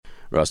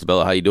Ross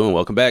DeBella, how you doing?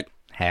 Welcome back.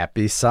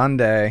 Happy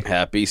Sunday.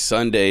 Happy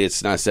Sunday.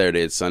 It's not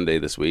Saturday, it's Sunday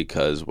this week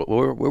because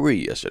where were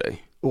you yesterday?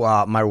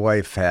 Well, my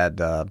wife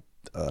had an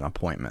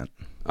appointment.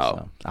 Oh.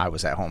 So I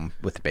was at home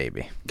with the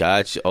baby.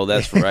 Gotcha. Oh,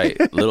 that's right.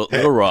 little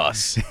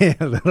Ross. Yeah,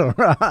 little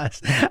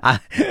Ross.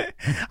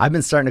 I've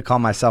been starting to call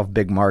myself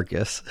Big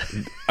Marcus.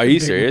 Are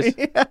you serious?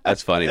 Yeah.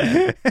 That's funny,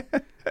 man.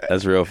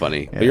 That's real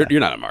funny. But you're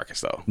not a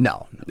Marcus, though.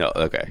 No.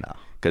 Okay. No.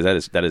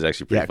 Because that is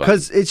actually pretty funny.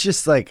 Because it's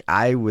just like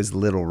I was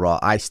Little Ross.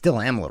 I still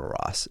am Little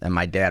Ross, and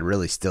my dad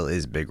really still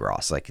is Big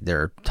Ross. Like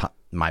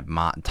my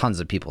mom,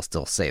 tons of people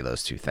still say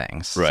those two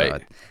things.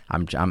 Right.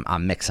 So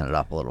I'm mixing it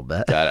up a little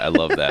bit. God, I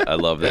love that. I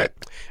love that.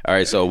 All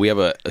right, so we have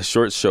a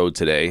short show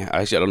today.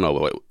 Actually, I don't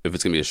know if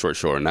it's gonna be a short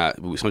show or not.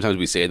 Sometimes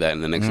we say that,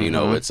 and the next thing you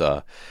know, it's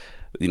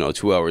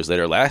 2 hours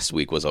later. Last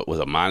week was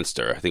a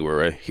monster. I think we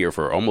were here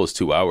for almost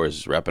 2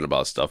 hours rapping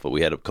about stuff, but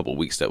we had a couple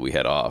weeks that we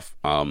had off.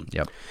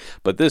 Yep.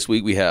 But this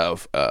week we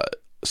have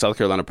South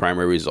Carolina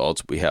primary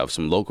results. We have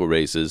some local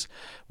races.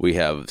 We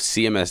have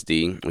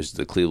CMSD, which is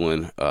the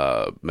Cleveland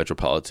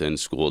Metropolitan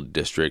School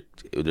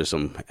District. There's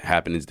some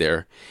happenings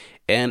there.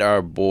 And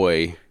our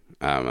boy,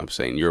 I'm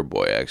saying your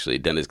boy actually,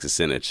 Dennis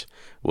Kucinich,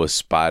 was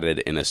spotted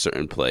in a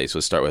certain place.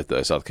 Let's start with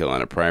the South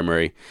Carolina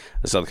primary.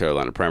 The South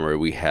Carolina primary,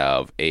 we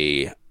have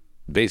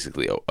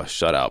basically a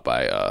shutout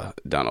by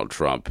Donald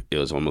Trump. It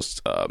was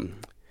almost...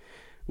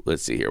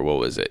 let's see here. What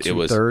was it? It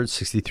was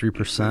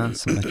 63%,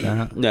 something like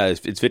that. No, it's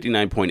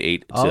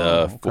 59.8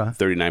 to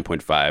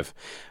 39.5.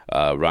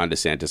 Ron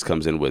DeSantis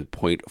comes in with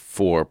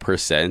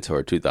 0.4%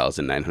 or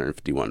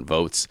 2,951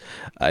 votes.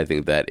 I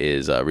think that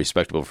is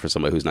respectable for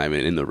somebody who's not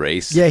even in the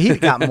race. Yeah, he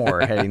got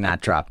more had he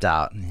not dropped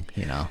out.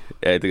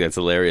 I think that's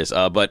hilarious.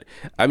 But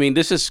I mean,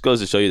 this just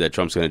goes to show you that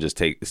Trump's going to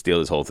just steal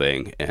this whole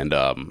thing. And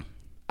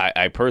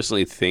I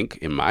personally think,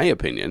 in my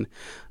opinion,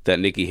 that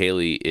Nikki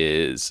Haley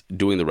is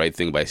doing the right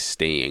thing by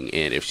staying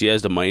in. If she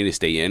has the money to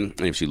stay in,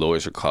 and if she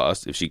lowers her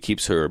costs, if she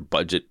keeps her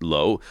budget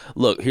low,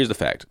 look, here's the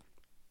fact.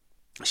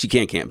 She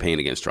can't campaign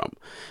against Trump.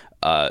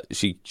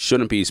 She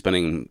shouldn't be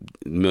spending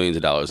millions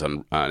of dollars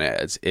on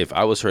ads. If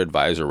I was her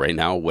advisor right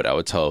now, what I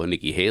would tell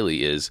Nikki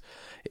Haley is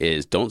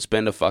don't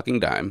spend a fucking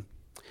dime.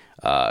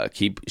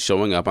 Keep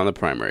showing up on the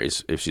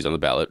primaries if she's on the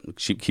ballot.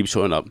 Keep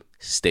showing up.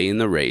 Stay in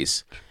the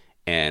race.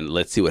 And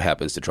let's see what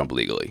happens to Trump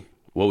legally.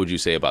 What would you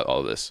say about all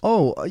of this?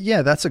 Oh,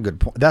 yeah, that's a good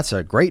point. That's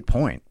a great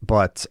point.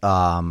 But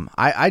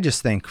I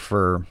just think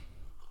for,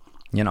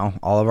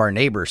 all of our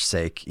neighbors'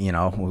 sake,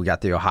 we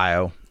got the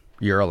Ohio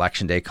year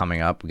election day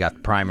coming up. We got the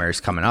primaries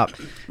coming up.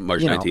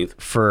 March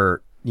 19th.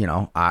 For,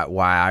 why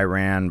I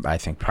ran, I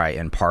think probably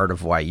in part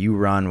of why you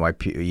run, why,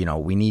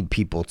 we need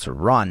people to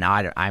run.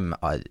 Now,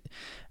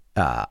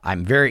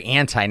 I'm very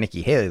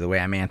anti-Nikki Haley the way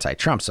I'm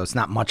anti-Trump, so it's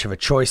not much of a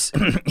choice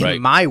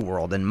in my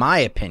world, in my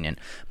opinion.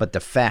 But the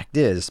fact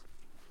is,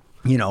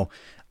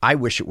 I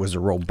wish it was a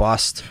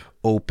robust,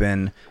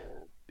 open,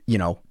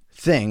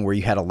 thing where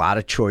you had a lot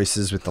of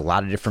choices with a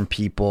lot of different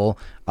people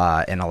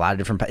and a lot of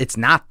different... It's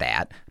not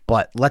that,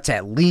 but let's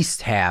at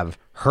least have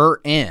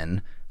her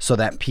in so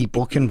that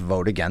people can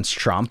vote against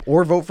Trump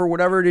or vote for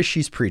whatever it is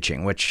she's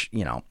preaching, which,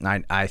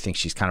 I think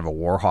she's kind of a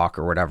war hawk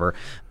or whatever,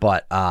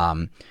 but...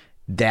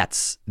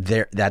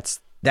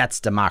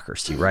 That's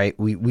democracy, right?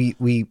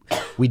 We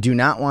do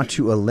not want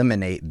to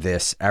eliminate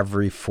this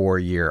every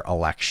 4-year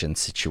election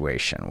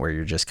situation where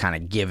you're just kind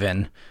of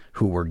given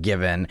who we're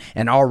given.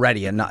 And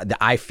already,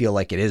 I feel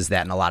like it is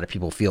that, and a lot of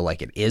people feel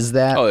like it is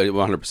that. Oh, it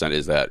 100%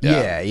 is that.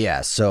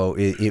 Yeah. So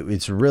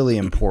it's really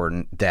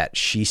important that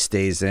she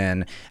stays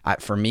in.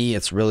 For me,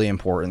 it's really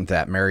important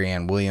that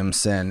Marianne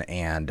Williamson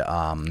and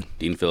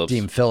Dean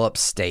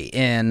Phillips stay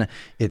in.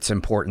 It's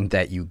important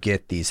that you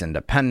get these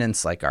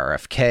independents like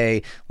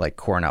RFK, like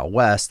Cornel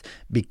West,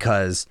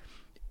 because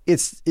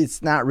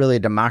it's not really a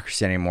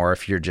democracy anymore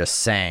if you're just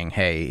saying,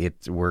 hey, if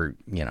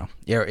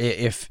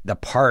the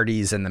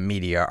parties and the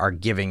media are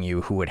giving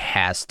you who it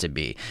has to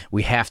be.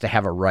 We have to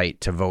have a right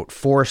to vote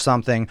for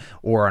something,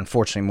 or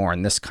unfortunately more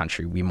in this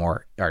country, we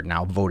more are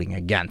now voting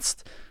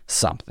against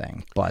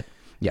something. But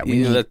yeah, we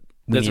need a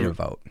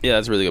vote. Yeah,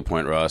 that's a really good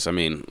point, Ross. I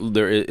mean,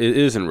 it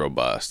isn't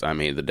robust. I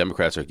mean, the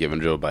Democrats are giving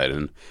Joe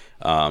Biden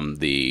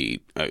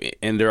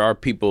and there are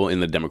people in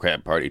the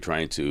Democrat Party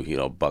trying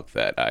to, buck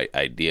that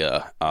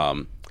idea.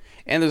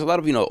 And there's a lot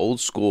of, old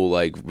school,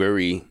 like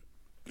very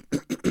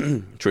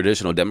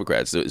traditional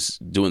Democrats that's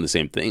doing the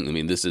same thing. I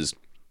mean, it's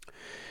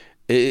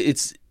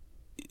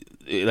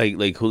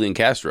like Julian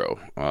Castro.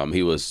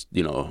 He was,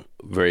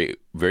 very,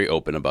 very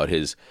open about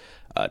his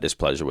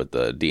displeasure with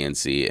the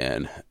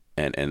DNC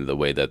and the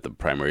way that the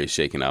primary is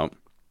shaking out.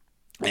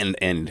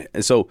 And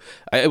so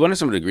I wanted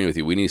someone to agree with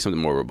you. We need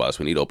something more robust.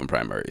 We need open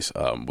primaries.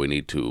 We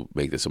need to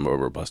make this a more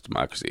robust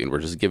democracy. And we're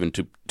just giving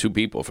two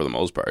people for the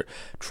most part,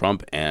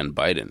 Trump and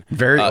Biden.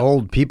 Very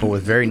old people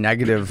with very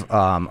negative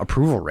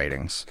approval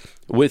ratings.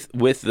 With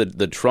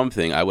the Trump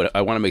thing, I want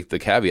to make the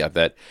caveat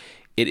that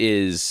it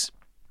is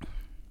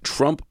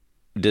Trump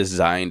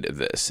designed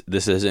this.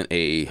 This isn't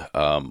in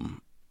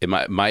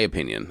my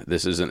opinion,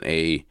 this isn't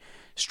a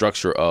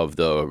structure of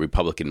the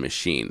Republican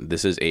machine.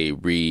 This is a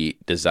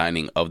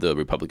redesigning of the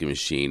Republican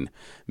machine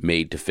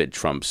made to fit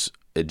Trump's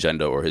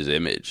agenda or his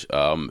image.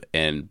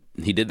 And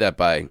he did that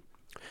by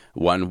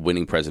one,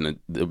 winning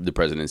the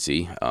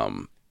presidency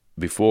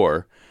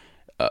before,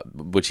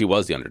 which he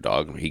was the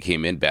underdog. He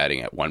came in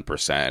batting at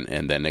 1%,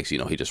 and then next,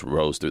 he just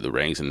rose through the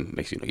ranks, and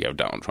next, you have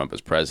Donald Trump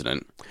as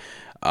president.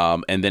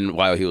 And then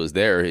while he was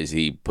there,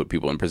 he put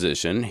people in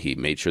position. He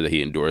made sure that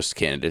he endorsed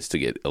candidates to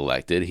get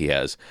elected.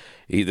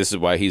 This is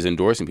why he's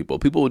endorsing people.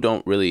 People who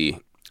don't really,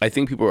 I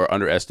think people are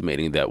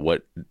underestimating that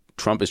what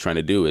Trump is trying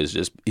to do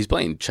is he's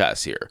playing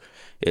chess here.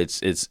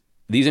 It's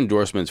these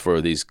endorsements for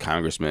these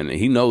congressmen.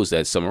 He knows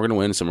that some are going to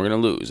win, some are going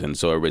to lose. And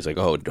so everybody's like,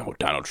 oh, no,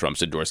 Donald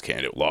Trump's endorsed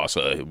candidate lost.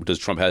 Does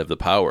Trump have the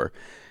power?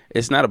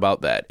 It's not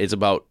about that. It's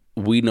about,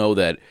 we know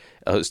that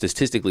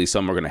statistically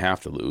some are going to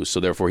have to lose, so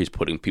therefore he's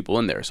putting people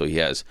in there. So he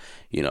has,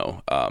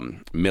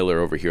 Miller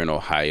over here in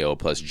Ohio,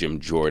 plus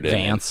Jim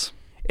Jordan,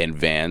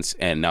 Vance,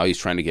 and now he's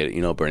trying to get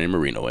Bernie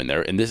Moreno in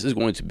there. And this is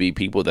going to be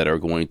people that are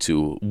going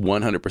to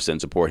 100%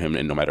 support him,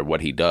 and no matter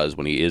what he does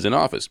when he is in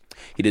office.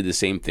 He did the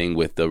same thing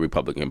with the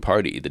Republican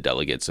Party, the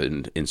delegates,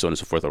 and so on and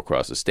so forth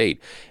across the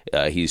state.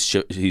 He's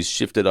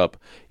shifted up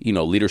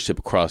leadership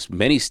across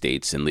many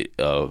states and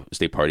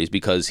state parties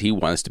because he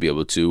wants to be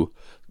able to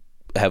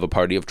have a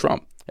party of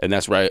Trump. And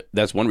that's right.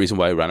 That's one reason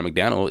why Ronna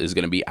McDaniel is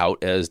going to be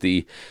out as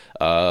the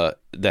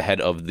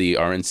head of the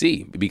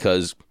RNC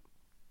because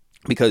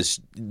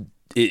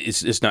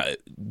it's not.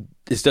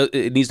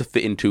 It needs to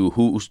fit into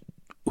who's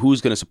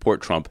going to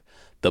support Trump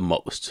the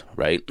most,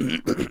 right?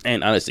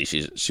 And honestly,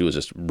 she was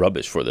just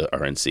rubbish for the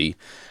RNC.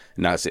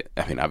 Obviously,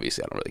 I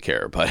don't really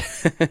care,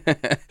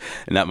 but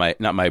not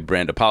my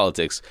brand of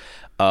politics.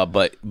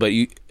 But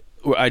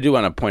I do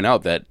want to point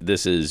out that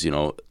this is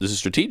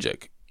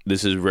strategic.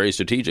 This is very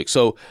strategic.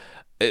 So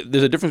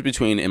there's a difference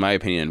between, in my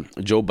opinion,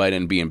 Joe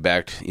Biden being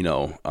backed,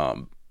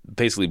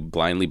 basically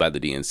blindly by the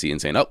DNC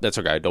and saying, "Oh, that's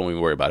our guy. Don't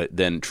even worry about it."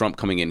 Then Trump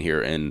coming in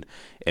here and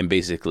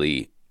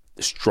basically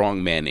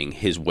strongmanning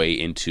his way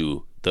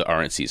into the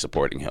RNC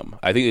supporting him.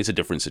 I think it's a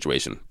different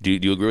situation. Do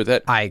you agree with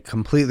that? I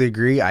completely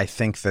agree. I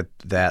think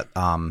that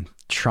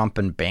Trump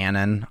and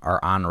Bannon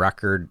are on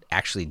record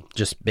actually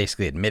just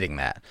basically admitting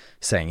that,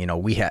 saying,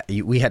 we had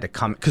to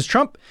come, because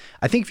Trump,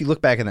 I think if you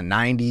look back in the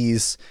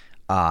 90s,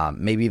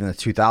 maybe even the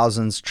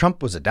 2000s,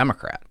 Trump was a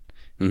Democrat.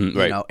 Mm-hmm,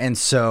 right. And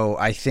so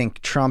I think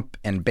Trump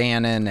and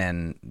Bannon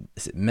and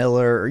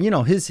Miller,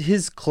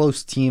 his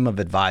close team of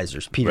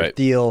advisors, Peter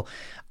Thiel,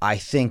 I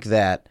think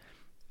that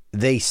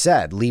they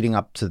said leading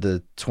up to the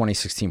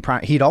 2016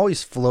 primary, he'd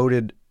always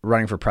floated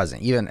running for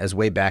president, even as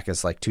way back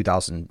as like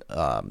 2000,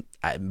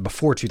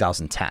 before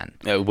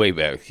 2010. Way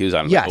back. He was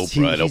on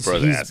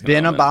Oprah. He's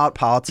been about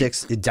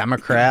politics, a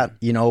Democrat,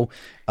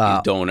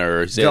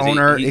 donor.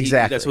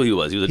 Exactly. That's what he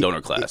was. He was a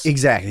donor class.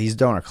 Exactly. He's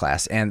donor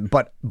class.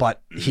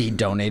 But he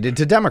donated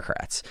to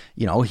Democrats.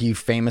 He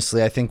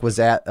famously, I think, was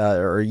at,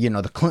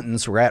 the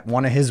Clintons were at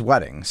one of his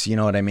weddings. You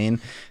know what I mean?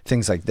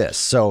 Things like this.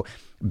 So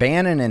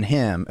Bannon and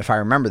him, if I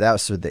remember, that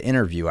was the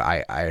interview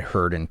I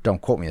heard, and don't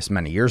quote me, this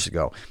many years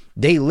ago.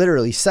 They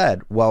literally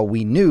said, well,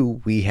 we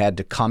knew we had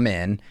to come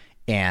in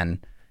and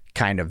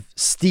kind of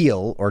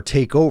steal or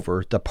take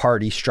over the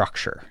party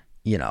structure,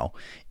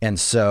 And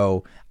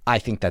so I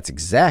think that's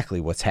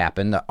exactly what's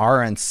happened. The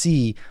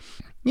RNC,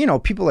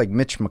 people like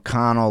Mitch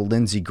McConnell,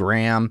 Lindsey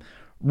Graham,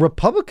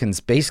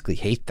 Republicans basically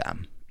hate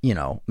them.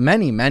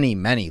 Many, many,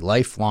 many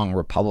lifelong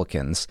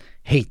Republicans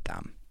hate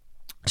them.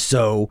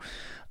 So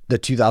the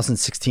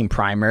 2016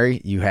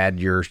 primary, you had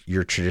your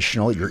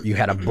traditional, you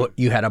had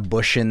a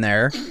Bush in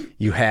there,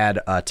 you had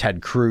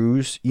Ted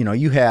Cruz,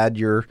 you had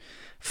your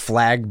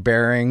flag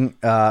bearing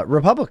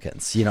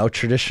Republicans,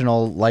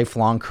 traditional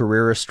lifelong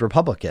careerist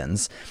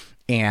Republicans,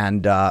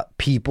 and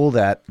people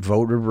that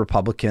voted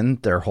Republican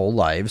their whole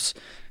lives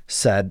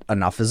said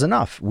enough is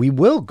enough. We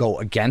will go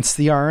against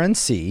the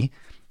RNC.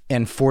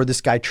 And for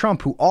this guy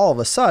Trump, who all of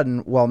a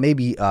sudden, well,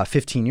 maybe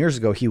 15 years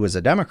ago he was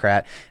a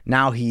Democrat,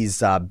 now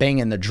he's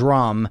banging the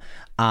drum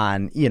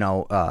on,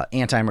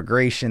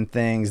 anti-immigration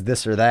things,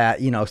 this or that,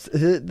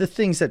 the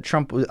things that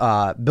Trump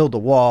build a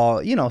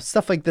wall,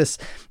 stuff like this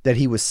that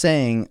he was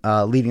saying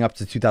leading up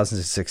to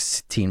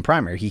 2016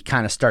 primary. He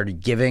kind of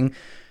started giving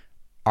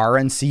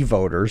RNC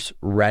voters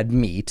red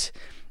meat,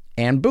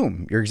 and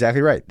boom, you're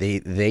exactly right.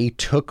 They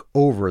took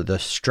over the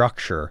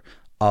structure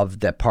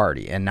of the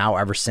party. And now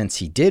ever since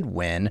he did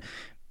win,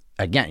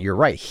 again, you're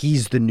right.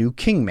 He's the new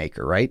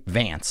kingmaker, right?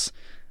 Vance,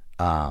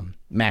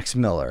 Max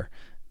Miller,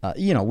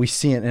 we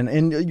see it.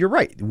 And you're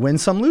right. Win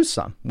some, lose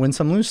some.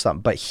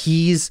 But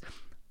he's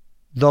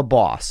the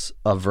boss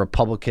of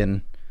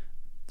Republican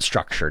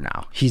structure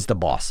now. He's the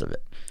boss of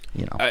it.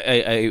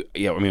 I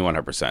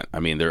 100%. I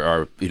mean, there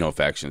are,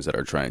 factions that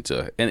are trying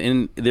to,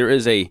 and there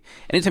is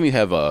anytime you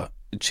have a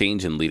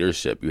change in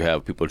leadership, you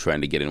have people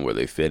trying to get in where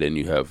they fit, and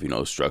you have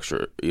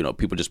structure,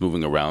 people just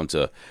moving around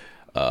to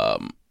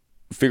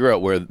figure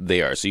out where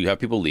they are. So you have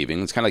people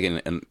leaving. It's kind of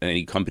like in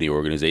any company or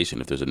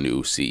organization. If there's a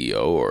new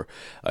CEO or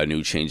a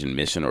new change in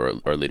mission or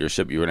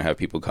leadership, you're going to have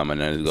people come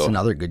in and go. That's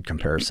another good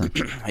comparison.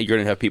 You're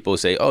going to have people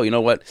say, "Oh, you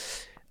know what?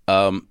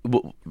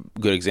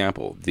 Good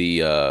example.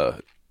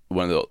 The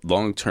one of the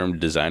long-term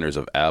designers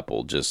of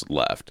Apple just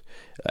left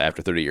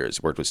after 30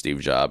 years. Worked with Steve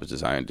Jobs,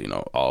 designed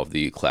all of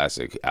the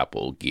classic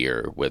Apple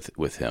gear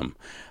with him,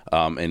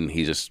 and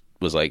he just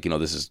was like,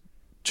 this is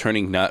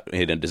turning not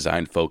in a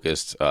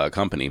design-focused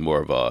company,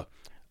 more of a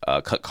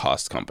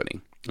cut-cost company.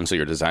 And so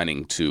you're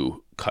designing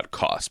to cut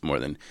costs more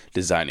than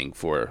designing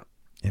for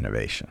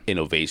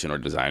innovation or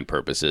design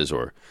purposes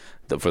or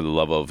for the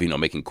love of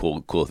making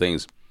cool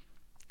things.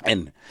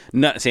 And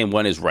not saying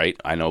one is right.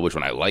 I know which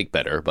one I like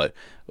better, but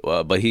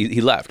he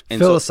left.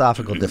 And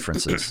philosophical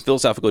differences.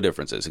 Philosophical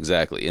differences,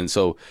 exactly. And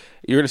so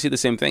you're going to see the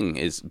same thing.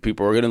 Is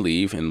people are going to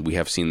leave, and we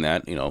have seen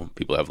that.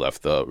 People have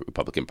left the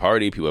Republican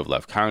Party, people have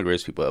left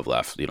Congress, people have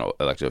left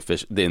elected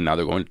officials. Then now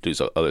they're going to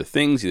do other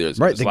things.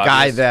 Either right,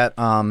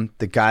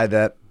 the guy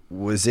that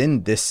was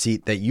in this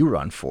seat that you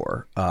run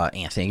for,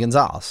 Anthony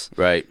Gonzalez.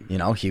 Right.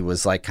 He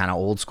was like kind of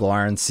old school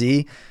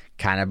RNC.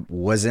 Kind of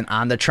wasn't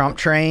on the Trump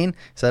train,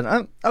 said,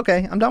 "Oh,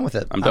 okay, I'm done with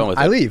it.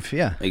 I leave."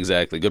 Yeah,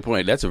 exactly. Good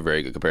point. That's a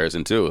very good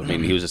comparison too. I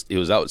mean, he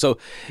was out. So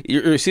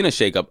you're seeing a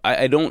shakeup.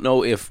 I don't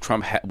know if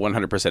Trump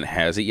 100%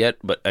 has it yet,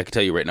 but I can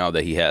tell you right now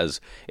that he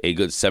has a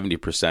good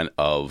 70%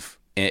 of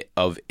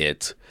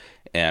it,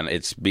 and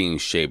it's being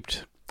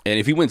shaped. And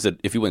if he wins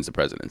the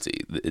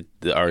presidency, the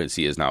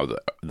RNC is now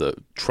the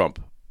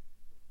Trump.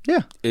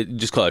 Yeah,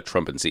 just call it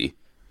Trumpancy.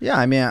 Yeah,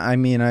 I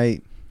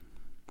mean.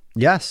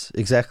 Yes,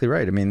 exactly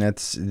right. I mean,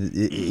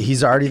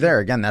 he's already there.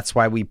 Again, that's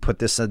why we put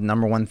this as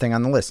number one thing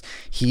on the list.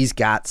 He's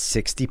got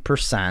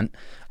 60%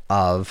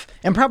 of,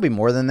 and probably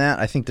more than that.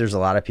 I think there's a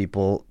lot of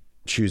people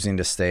choosing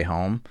to stay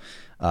home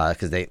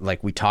because they,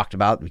 like we talked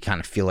about, we kind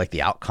of feel like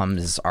the outcome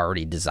is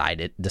already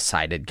decided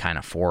kind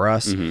of for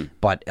us. Mm-hmm.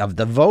 But of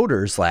the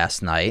voters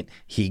last night,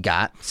 he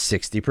got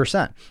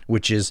 60%,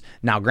 which is,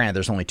 now granted,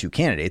 there's only two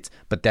candidates,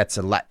 but that's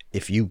a lot.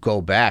 If you go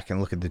back and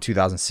look at the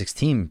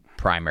 2016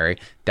 primary,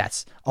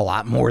 that's a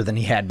lot more than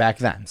he had back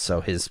then.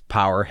 So his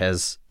power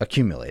has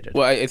accumulated.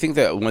 Well, I think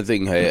that one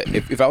thing,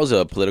 if I was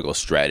a political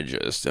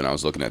strategist and I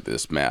was looking at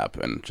this map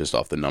and just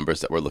off the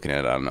numbers that we're looking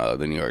at on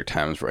the New York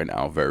Times right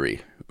now,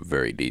 very,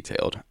 very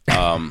detailed.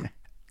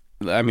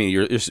 I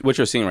mean, what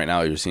you're seeing right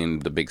now, you're seeing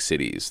the big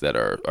cities that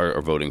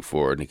are voting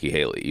for Nikki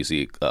Haley. You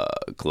see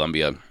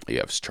Columbia, you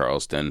have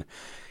Charleston,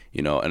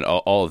 and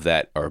all of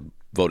that are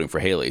voting for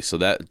Haley. So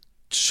that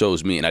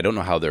shows me, and I don't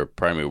know how their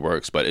primary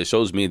works, but it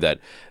shows me that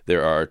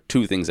there are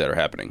two things that are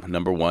happening.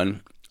 Number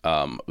one,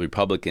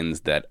 Republicans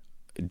that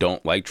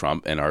don't like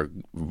Trump and are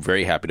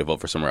very happy to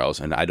vote for somewhere else.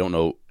 And I don't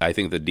know. I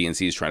think the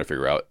DNC is trying to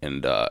figure out,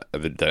 and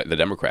the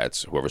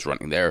Democrats, whoever's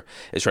running there,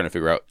 is trying to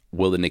figure out,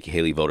 will the Nikki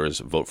Haley voters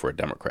vote for a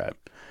Democrat?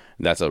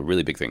 That's a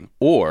really big thing.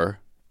 Or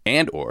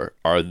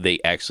are they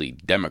actually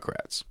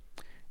Democrats?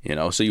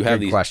 So you have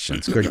good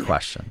questions.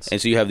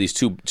 And so you have these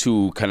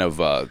two kind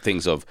of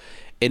things of,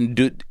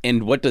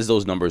 and what does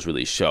those numbers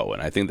really show?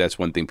 And I think that's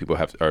one thing people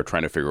are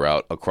trying to figure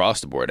out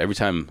across the board. Every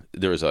time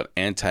there is an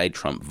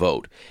anti-Trump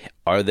vote,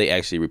 are they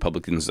actually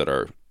Republicans that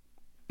are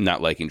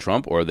not liking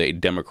Trump, or are they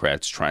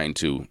Democrats trying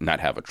to not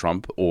have a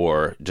Trump,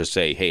 or just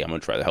say, hey, I'm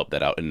going to try to help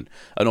that out in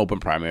an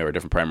open primary or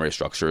different primary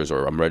structures,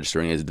 or I'm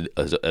registering as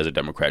a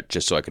Democrat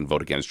just so I can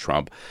vote against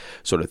Trump,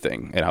 sort of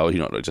thing. And I'll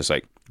just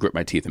like grit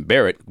my teeth and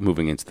bear it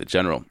moving into the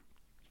general.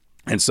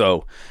 And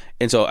so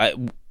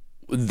the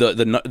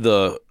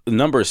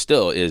number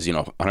still is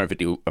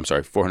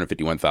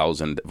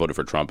 451,000 voted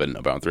for Trump and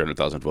about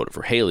 300,000 voted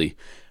for Haley.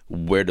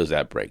 Where does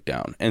that break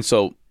down? And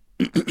so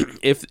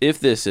if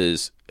this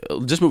is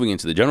just moving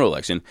into the general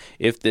election,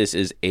 if this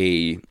is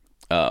a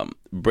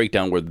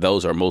breakdown where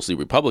those are mostly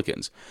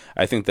Republicans,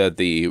 I think that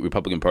the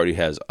Republican Party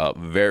has a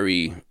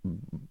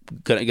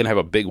gonna have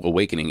a big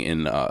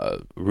awakening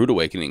rude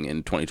awakening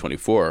in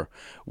 2024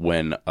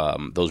 when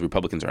those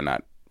Republicans are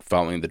not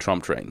following the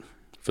Trump train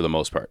for the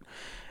most part.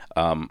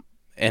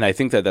 And I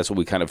think that that's what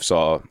we kind of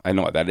saw. I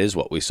know that is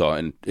what we saw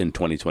in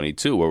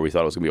 2022, where we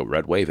thought it was going to be a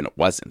red wave, and it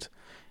wasn't.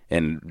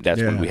 And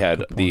that's when we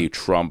had the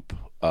Trump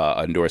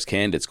endorsed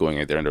candidates going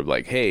out there, and they're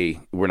like, "Hey,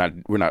 we're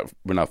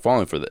not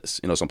falling for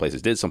this." Some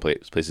places did, some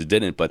places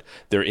didn't. But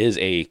there is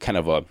a kind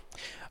of a,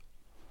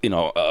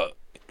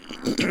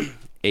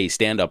 a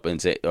stand up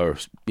and say, or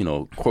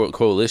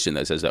coalition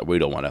that says that we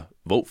don't want to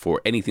vote for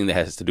anything that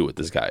has to do with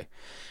this guy.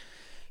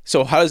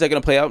 So how is that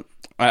going to play out?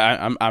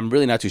 I'm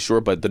really not too sure,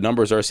 but the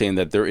numbers are saying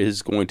that there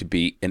is going to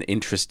be an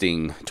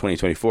interesting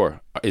 2024.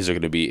 Is there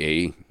going to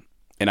be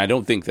and I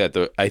don't think that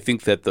I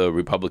think that the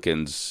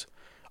Republicans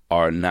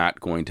are not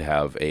going to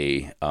have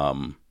I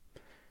don't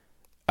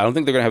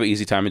think they're going to have an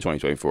easy time in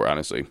 2024,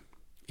 honestly.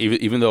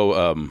 Even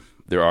though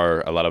there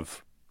are a lot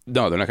of,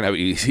 no, they're not going to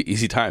have an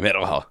easy time at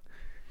all.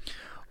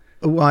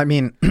 Well, I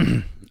mean,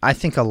 I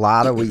think a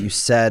lot of what you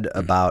said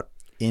about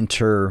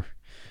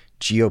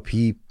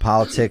GOP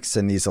politics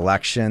and these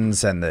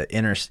elections and the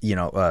inner,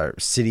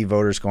 city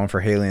voters going for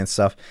Haley and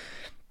stuff.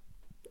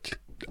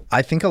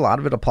 I think a lot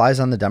of it applies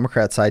on the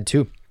Democrat side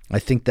too. I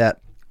think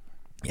that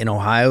in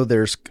Ohio,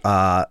 there's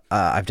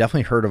I've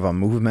definitely heard of a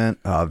movement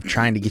of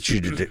trying to get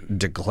you to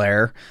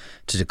declare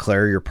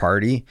your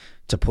party,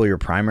 to pull your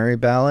primary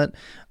ballot.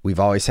 We've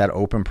always had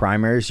open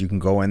primaries. You can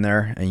go in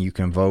there and you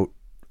can vote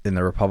in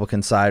the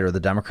Republican side or the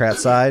Democrat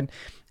side.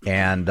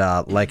 And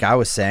like I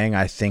was saying,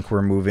 I think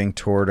we're moving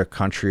toward a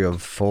country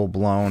of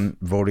full-blown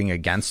voting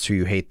against who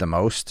you hate the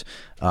most.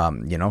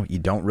 You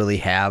don't really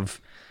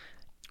have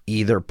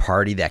either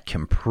party that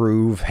can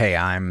prove, hey,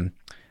 I'm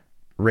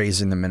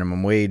raising the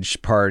minimum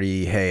wage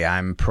party. Hey,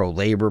 I'm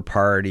pro-labor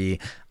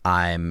party.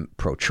 I'm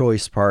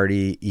pro-choice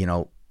party.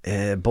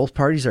 Both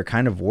parties are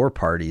kind of war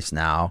parties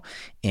now,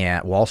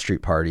 and Wall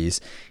Street parties.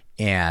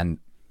 And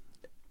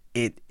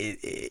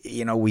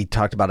we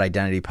talked about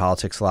identity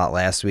politics a lot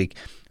last week.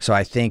 So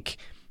I think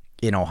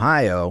in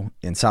Ohio,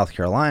 in South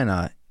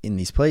Carolina, in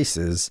these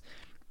places,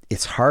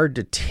 it's hard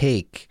to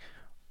take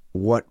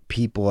what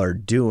people are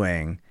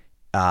doing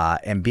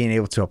and being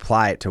able to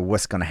apply it to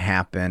what's going to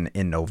happen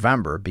in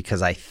November,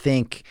 because I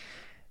think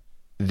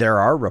there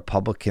are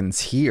Republicans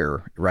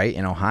here, right,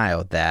 in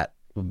Ohio that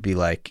would be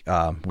like,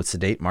 what's the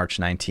date? March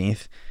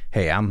 19th.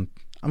 Hey, I'm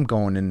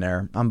going in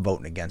there. I'm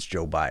voting against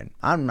Joe Biden.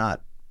 I'm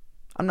not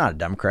a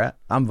Democrat.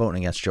 I'm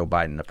voting against Joe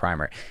Biden in the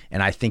primary.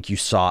 And I think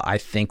I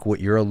think what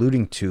you're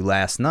alluding to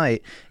last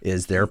night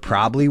is there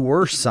probably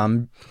were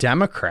some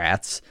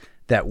Democrats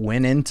that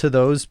went into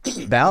those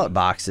ballot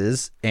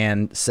boxes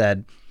and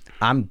said,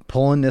 I'm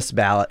pulling this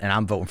ballot and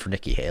I'm voting for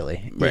Nikki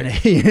Haley.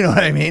 Right. You know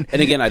what I mean?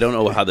 And again, I don't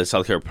know how the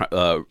South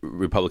Carolina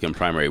Republican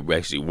primary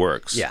actually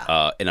works.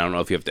 Yeah. And I don't know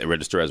if you have to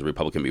register as a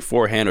Republican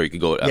beforehand or you could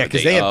go. Yeah,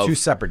 because they have two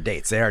separate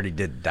dates. They already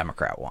did the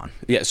Democrat one.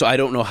 Yeah, so I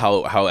don't know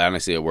how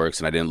honestly it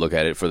works, and I didn't look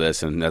at it for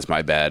this, and that's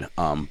my bad.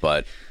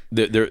 But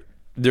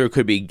there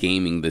could be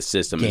gaming the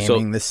system.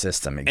 The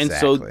system, exactly.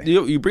 And so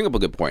you bring up a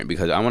good point,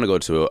 because I want to go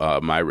to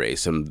my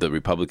race and the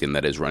Republican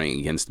that is running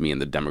against me in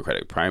the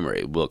Democratic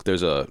primary. Look,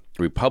 there's a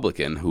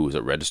Republican who's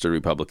a registered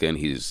Republican.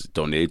 He's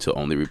donated to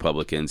only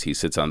Republicans. He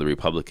sits on the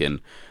Republican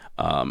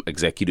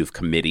executive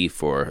committee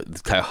for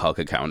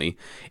Cuyahoga County.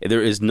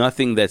 There is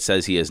nothing that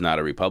says he is not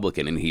a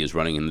Republican, and he is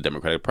running in the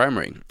Democratic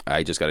primary.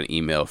 I just got an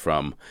email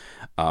from,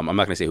 I'm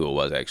not going to say who it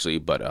was actually,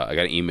 but I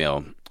got an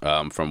email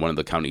from one of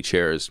the county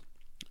chairs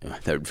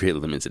that really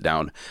limits it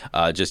down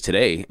just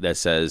today, that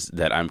says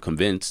that I'm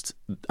convinced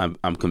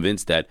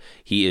that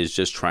he is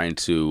just trying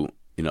to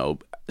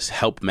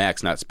help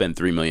Max not spend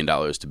 $3 million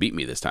to beat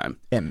me this time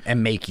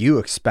and make you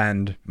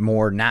expend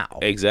more now.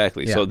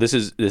 Exactly. Yeah. So this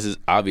is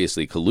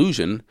obviously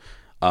collusion.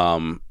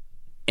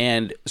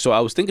 And so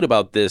I was thinking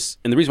about this,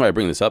 and the reason why I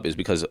bring this up is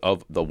because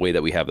of the way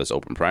that we have this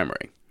open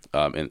primary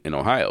in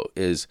Ohio.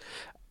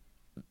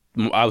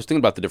 I was thinking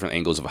about the different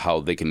angles of how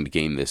they can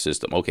game this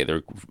system. Okay,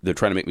 they're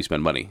trying to make me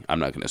spend money. I'm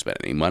not going to spend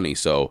any money.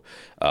 So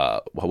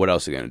what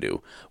else are they going to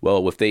do?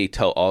 Well, if they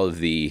tell all of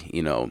the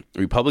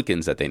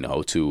Republicans that they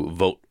know to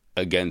vote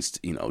against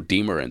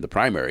Deemer in the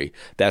primary,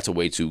 that's a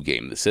way to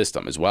game the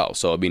system as well.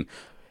 So I mean,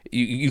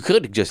 you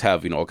could just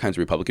have all kinds of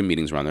Republican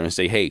meetings around there and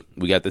say, hey,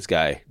 we got this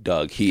guy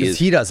Doug.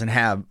 He doesn't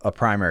have a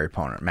primary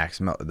opponent, Max.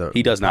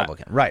 He does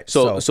Republican. Not. Right.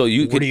 So what are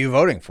you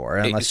voting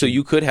for? So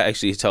you could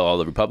actually tell all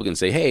the Republicans,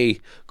 say, hey,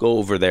 go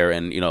over there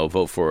and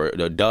vote for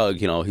Doug.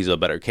 He's a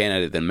better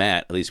candidate than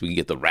Matt. At least we can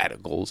get the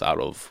radicals out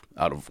of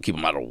keep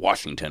them out of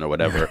Washington or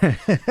whatever.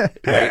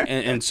 Right?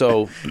 And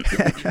so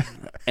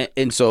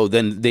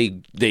then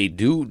they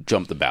do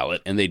jump the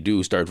ballot and they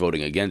do start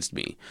voting against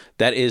me.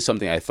 That is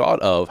something I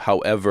thought of.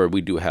 However, we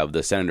do have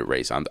the Senate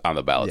race on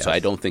the ballot, yes. So I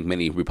don't think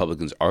many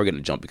Republicans are going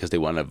to jump because they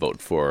want to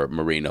vote for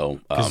Marino.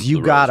 Because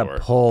you got to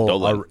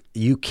pull.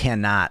 You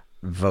cannot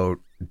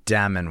vote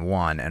Dem in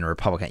one and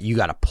Republican. You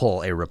got to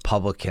pull a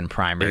Republican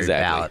primary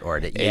ballot or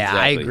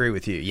I agree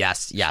with you.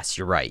 Yes,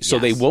 you're right. So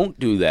they won't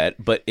do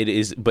that, but it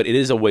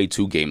is a way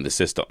to game the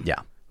system. Yeah.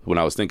 When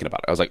I was thinking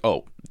about it, I was like,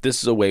 oh,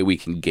 this is a way we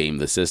can game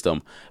the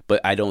system, but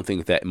I don't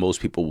think that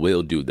most people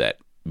will do that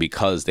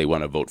because they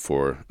want to vote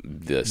for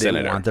the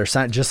senator. They want their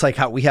senator, just like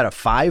how we had a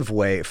 5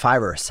 or a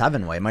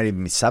 7-way, it might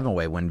even be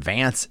 7-way when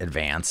Vance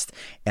advanced,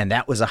 and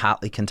that was a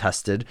hotly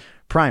contested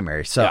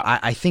primary. So yeah.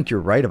 I think you're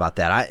right about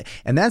that.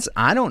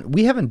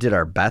 We haven't did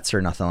our bets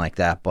or nothing like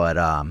that, but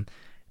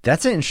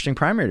that's an interesting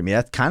primary to me.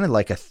 That's kind of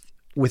like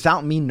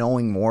without me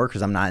knowing more,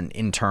 because I'm not an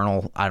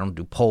internal, I don't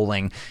do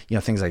polling,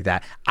 things like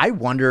that. I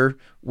wonder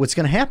what's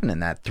going to happen in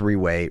that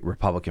 3-way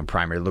Republican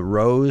primary.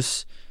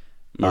 LaRose,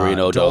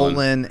 Marino,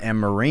 Dolan, and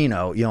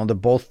Marino. They're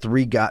both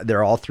three guys.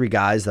 They're all 3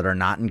 guys that are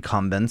not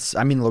incumbents.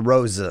 I mean,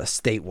 LaRose is a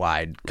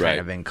statewide kind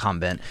of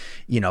incumbent.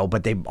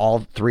 But they all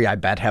 3, I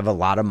bet, have a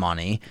lot of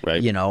money.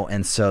 Right.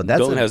 And so that's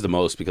Dolan has the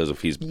most because of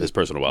his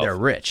personal wealth. They're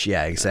rich.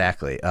 Yeah,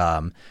 exactly.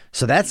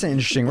 So that's an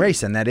interesting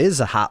race, and that is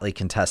a hotly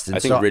contested. I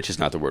think rich is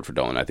not the word for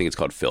Dolan. I think it's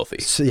called filthy.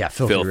 So, yeah,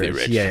 filthy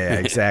rich. Yeah,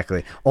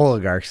 exactly.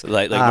 Oligarchs.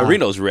 like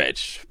Marino's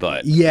rich,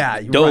 but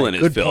Dolan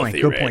is good filthy point,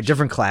 rich. Good point.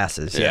 Different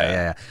classes.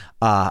 Yeah.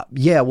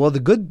 Well,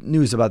 the good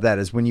news about that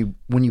is when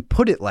you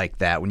put it like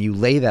that, when you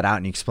lay that out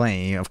and you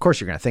explain, of course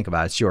you're going to think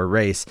about it. It's your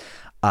race.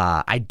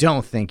 I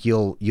don't think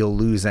you'll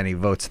lose any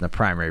votes in the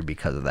primary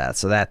because of that.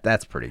 So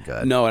that's pretty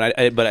good. No,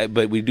 and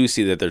but we do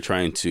see that they're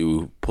trying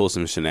to pull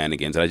some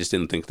shenanigans. And I just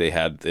didn't think they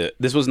had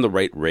this wasn't the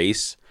right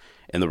race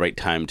and the right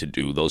time to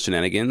do those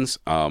shenanigans.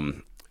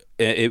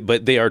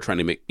 But they are trying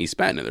to make me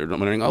spend, and they're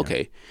wondering,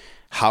 okay,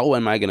 how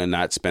am I going to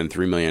not spend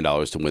 $3 million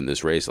to win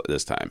this race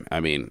this time? I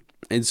mean,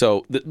 and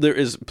so there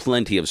is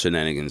plenty of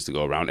shenanigans to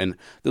go around, and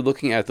they're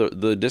looking at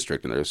the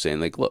district, and they're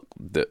saying, like, look,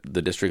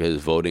 the district is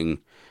voting.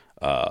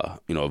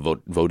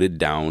 Voted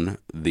down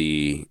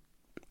the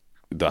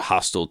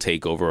hostile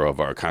takeover of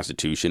our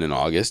Constitution in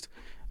August.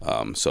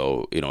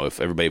 So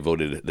if everybody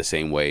voted the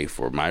same way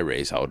for my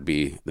race, I would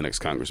be the next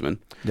congressman.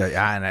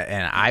 Yeah, and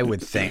I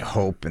would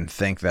hope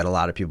that a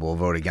lot of people will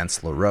vote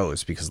against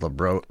LaRose because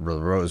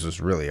LaRose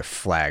was really a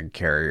flag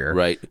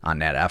carrier on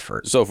that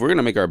effort. So if we're going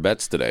to make our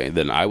bets today,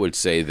 then I would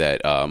say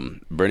that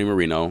Bernie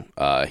Moreno,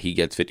 he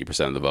gets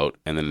 50% of the vote,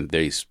 and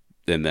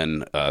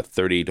then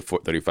 30 to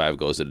 35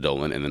 goes to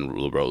Dolan, and then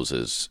LaRose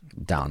is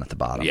down at the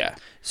bottom. Yeah.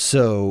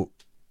 So,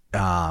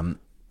 and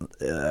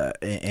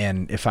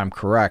if I'm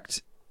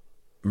correct,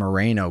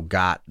 Moreno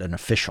got an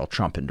official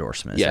Trump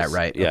endorsement. Is that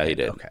right? Yeah, he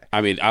did. Okay.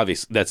 I mean,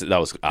 obvious. That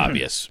was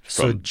obvious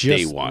from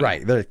day one.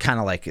 Right. They're kind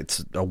of like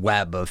it's a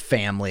web of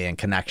family and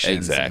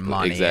connections and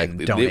money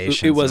and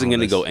donations. It wasn't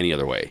going to go any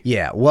other way.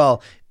 Yeah.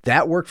 Well,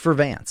 that worked for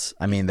Vance.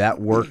 I mean, that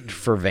worked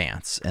for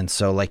Vance. And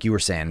so, like you were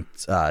saying,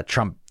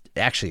 Trump.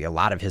 Actually, a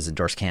lot of his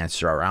endorsed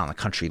candidates around the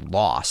country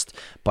lost,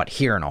 but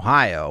here in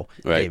Ohio,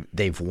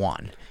 they've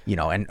won.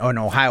 And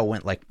Ohio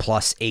went like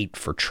 +8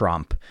 for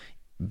Trump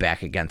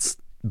back against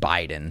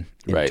Biden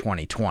in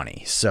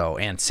 2020. So,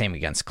 and same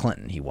against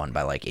Clinton, he won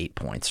by like 8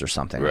 points or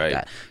something like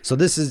that. So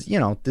this is,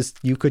 this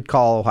you could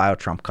call Ohio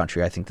Trump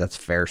country. I think that's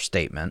a fair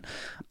statement.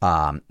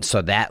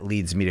 So that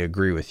leads me to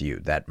agree with you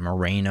that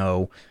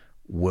Moreno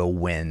will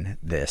win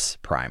this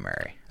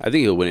primary. I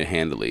think he'll win it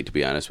handily, to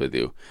be honest with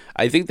you.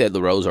 I think that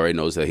LaRose already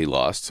knows that he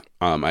lost.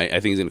 I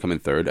think he's going to come in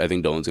third. I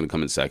think Dolan's going to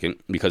come in second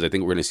because I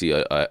think we're going to see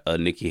a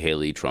Nikki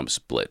Haley-Trump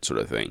split sort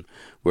of thing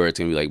where it's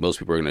going to be like most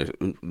people are going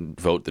to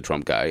vote the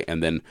Trump guy,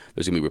 and then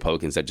there's going to be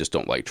Republicans that just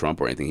don't like Trump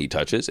or anything he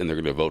touches, and they're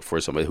going to vote for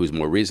somebody who's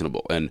more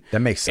reasonable. And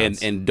that makes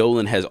sense. And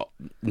Dolan has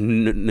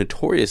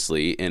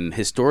notoriously and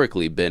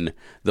historically been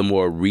the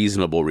more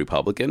reasonable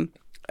Republican.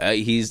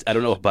 I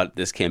don't know about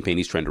this campaign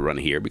he's trying to run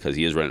here because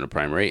he is running a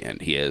primary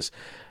and he is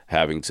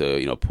having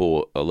to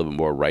pull a little bit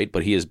more right,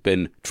 but he has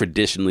been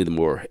traditionally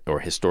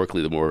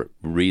historically the more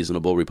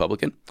reasonable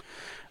Republican.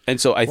 And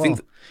so I think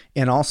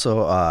and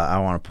also I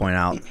want to point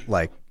out,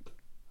 like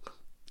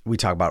we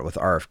talk about with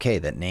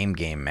RFK, that name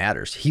game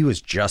matters. He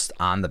was just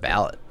on the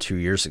ballot 2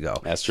 years ago.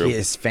 That's true.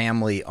 His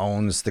family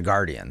owns the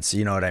Guardians.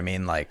 You know what I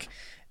mean? Like,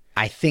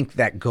 I think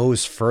that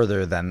goes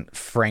further than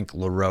Frank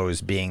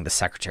LaRose being the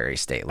Secretary of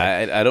State.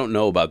 Like, I don't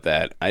know about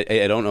that. I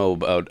don't know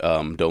about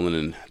Dolan,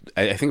 and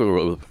I think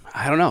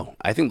I don't know.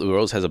 I think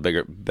LaRose has a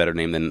bigger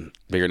name than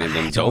Dolan.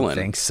 I don't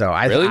think so.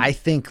 Really? I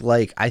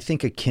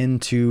think akin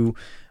to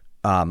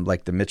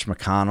like the Mitch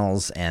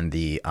McConnells and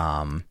the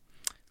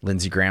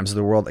Lindsey Grahams of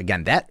the world.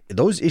 Again,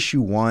 those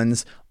issue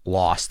ones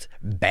lost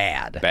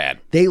bad.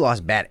 They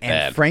lost bad.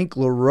 And Frank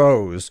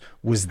LaRose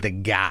was the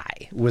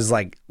guy. Was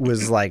like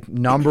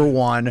number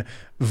one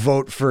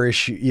vote for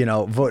issue,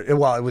 vote.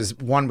 Well, it was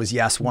one was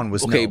yes, one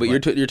was no. Okay, but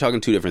you're talking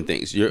two different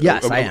things.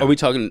 Yes, I am. Are we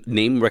talking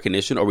name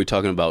recognition or are we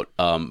talking about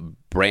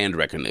brand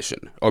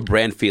recognition or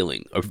brand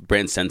feeling or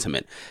brand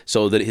sentiment?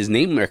 So that his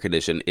name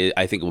recognition,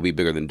 I think, will be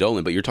bigger than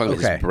Dolan, but you're talking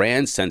about his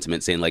brand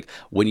sentiment, saying like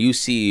when you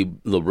see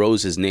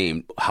LaRose's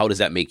name, how does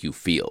that make you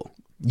feel?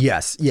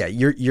 Yes. Yeah,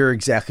 you're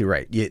exactly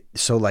right.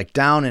 So like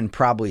down in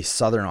probably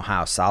southern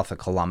Ohio, south of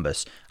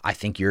Columbus, I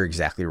think you're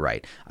exactly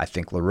right. I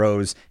think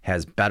LaRose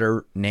has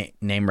better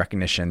name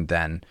recognition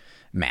than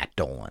Matt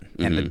Dolan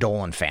and the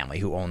Dolan family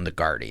who own the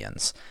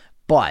Guardians.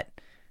 But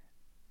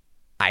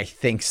I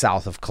think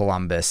south of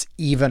Columbus,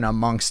 even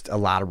amongst a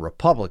lot of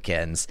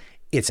Republicans,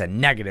 it's a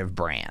negative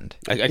brand.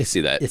 I can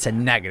see that. It's a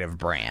negative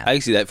brand. I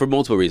can see that for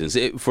multiple reasons.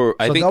 I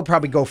think they'll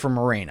probably go for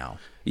Moreno.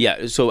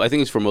 Yeah, so I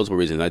think it's for multiple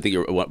reasons. I think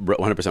you're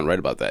 100% right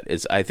about that.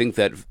 I think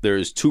that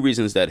there's two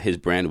reasons that his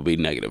brand will be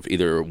negative.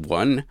 Either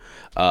one,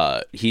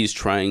 his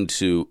brand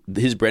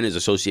is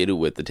associated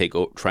with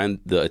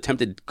the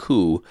attempted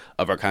coup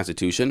of our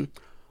Constitution,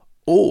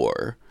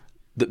 or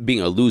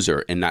being a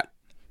loser and not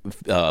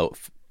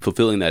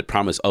fulfilling that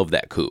promise of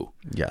that coup.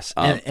 Yes,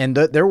 and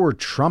there were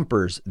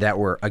Trumpers that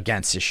were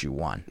against issue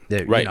one.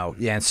 Right.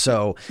 And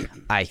so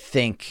I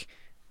think.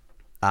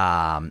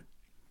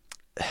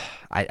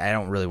 I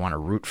don't really want to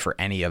root for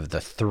any of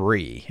the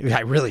three.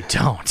 I really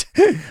don't.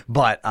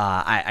 But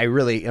I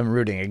really am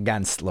rooting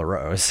against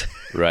LaRose.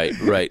 Right.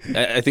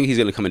 I think he's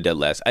going to come in dead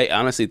last. I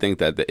honestly think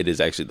that it is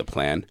actually the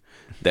plan.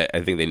 That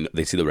I think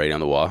they see the writing on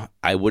the wall.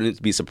 I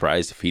wouldn't be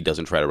surprised if he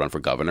doesn't try to run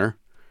for governor.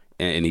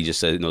 And he just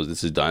says, no,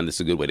 this is done. This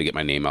is a good way to get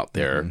my name out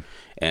there. Mm-hmm.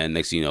 And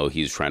next thing you know,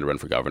 he's trying to run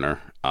for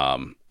governor.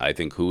 I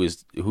think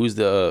who's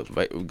the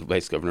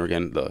vice governor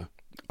again?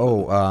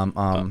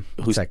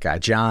 Who's that guy?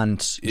 John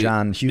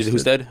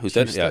Husted.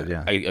 Husted?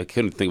 Yeah. I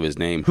couldn't think of his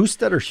name.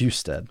 Husted or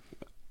Husted?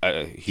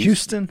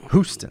 Houston.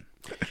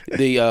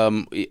 Yeah,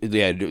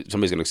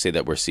 somebody's gonna say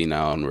that we're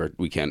senile and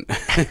we can't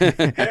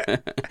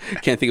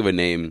can't think of a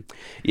name.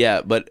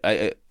 Yeah, but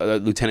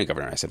lieutenant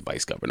governor. I said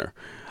vice governor.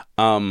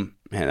 Man,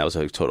 that was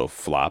a total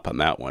flop on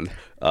that one.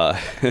 But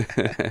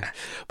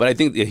I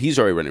think he's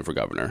already running for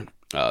governor.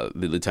 The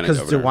lieutenant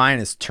governor. Because DeWine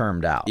is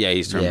termed out. Yeah,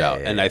 he's termed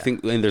out, and I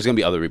think there's going to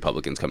be other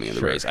Republicans coming in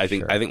the race. I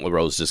think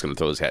LaRose is just going to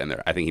throw his hat in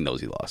there. I think he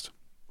knows he lost.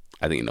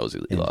 He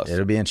lost.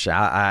 It'll be interesting.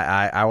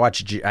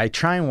 I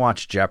try and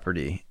watch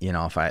Jeopardy.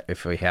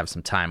 If we have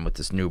some time with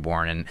this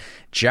newborn, and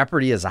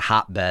Jeopardy is a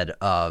hotbed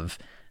of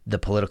the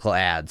political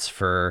ads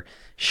for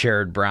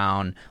Sherrod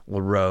Brown,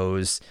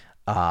 LaRose,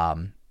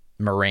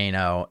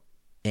 Moreno,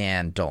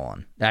 and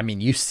Dolan. I mean,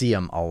 you see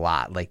them a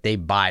lot. Like they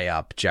buy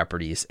up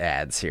Jeopardy's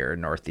ads here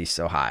in Northeast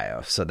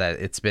Ohio, so that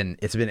it's been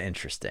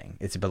interesting.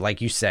 But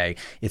like you say,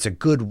 it's a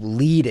good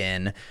lead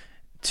in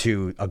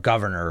to a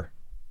governor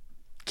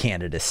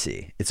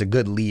candidacy. It's a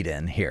good lead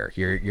in here.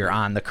 You're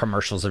on the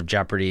commercials of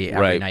Jeopardy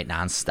every night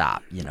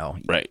nonstop.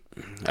 Right.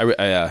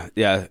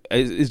 Yeah.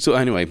 So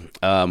anyway,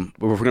 if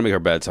we're gonna make our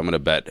bets, I'm gonna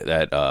bet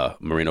that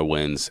Moreno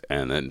wins,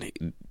 and then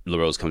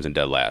LaRose comes in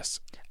dead last.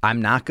 I'm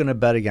not going to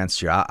bet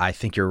against you. I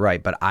think you're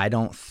right, but I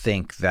don't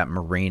think that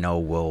Moreno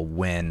will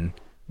win.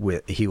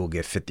 He will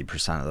get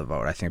 50% of the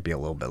vote. I think it'd be a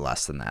little bit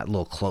less than that, a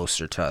little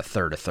closer to a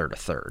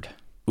third.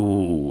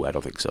 Ooh, I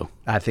don't think so.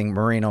 I think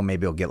Moreno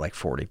maybe will get like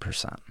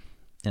 40%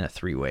 in a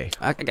three-way.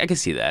 I can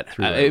see that.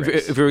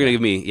 If you were going to give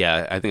me,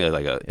 I think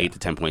like a 8 to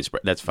 10 point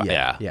spread. That's fine.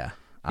 Yeah.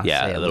 I'll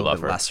say a little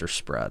bit lesser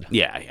spread.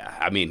 Yeah.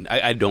 I mean,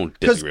 I don't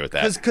disagree with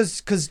that.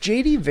 Because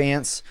J.D.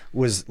 Vance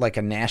was like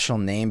a national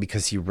name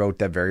because he wrote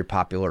that very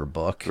popular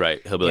book.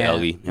 Right, Hillbilly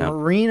Elegy. Yeah.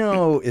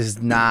 Moreno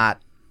is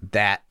not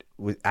that.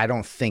 I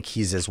don't think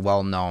he's as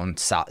well known.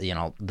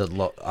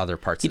 The other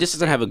parts. He just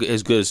doesn't have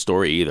as good a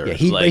story either. Yeah,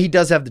 he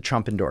does have the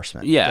Trump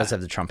endorsement. Yeah, he does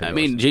have the Trump I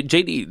endorsement. mean,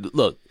 JD,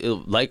 look,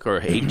 like or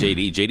hate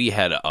JD, JD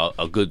had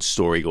a good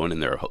story going in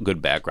there, a good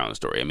background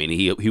story. I mean,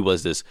 he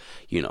was this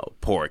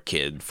poor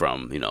kid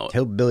from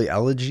Hillbilly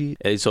Elegy.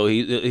 And so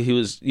he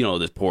was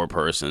this poor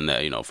person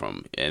that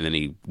and then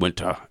he went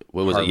to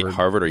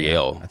Harvard or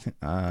Yale?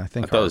 I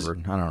think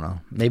Harvard. I don't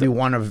know. Maybe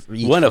one of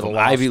them,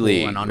 Ivy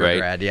League, and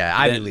undergrad. Right? Yeah,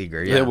 Ivy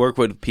Leaguer. Yeah, they worked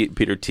with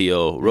Peter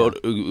Thiel, wrote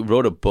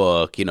a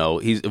book.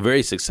 He's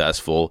very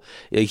successful.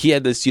 He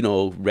had this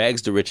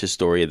rags to riches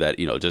story that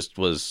just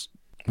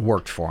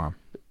worked for him.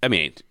 I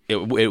mean,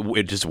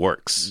 it just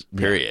works.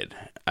 Period.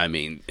 Yeah. I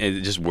mean,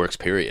 it just works.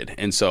 Period.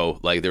 And so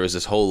there was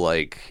this whole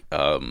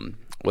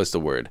what's the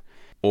word,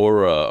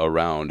 aura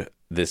around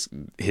this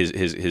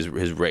his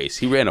race.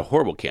 He ran a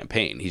horrible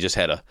campaign. He just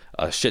had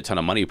a shit ton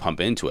of money pump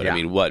into it. Yeah.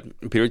 I mean,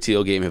 Peter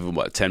Thiel gave him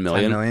 $10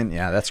 million? 10 million?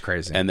 Yeah, that's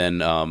crazy. And then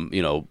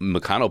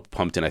McConnell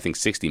pumped in I think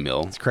 $60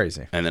 million. It's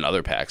crazy. And then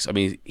other PACs. I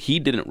mean, he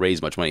didn't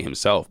raise much money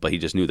himself, but he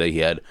just knew that he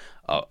had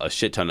a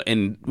shit ton.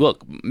 And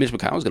look, Mitch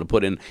McConnell was going to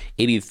put in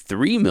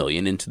 $83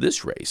 million into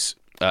this race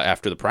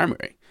after the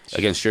primary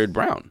against Sherrod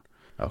Brown.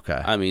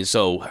 Okay. I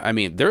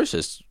mean, there's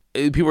just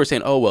people were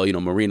saying, oh well,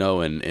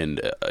 Moreno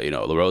and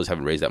LaRose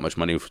haven't raised that much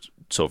money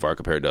so far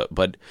compared to,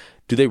 but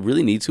do they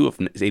really need to if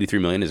 83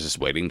 million is just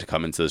waiting to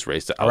come into this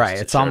race to right?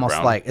 It's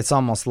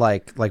almost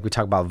like we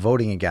talk about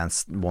voting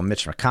against. Well,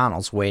 Mitch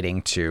McConnell's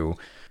waiting to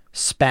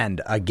spend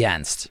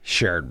against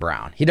Sherrod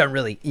Brown. He doesn't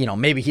really,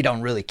 maybe he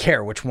don't really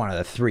care which one of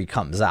the three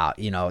comes out.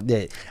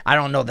 I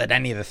don't know that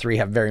any of the three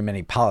have very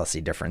many policy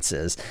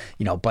differences.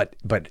 But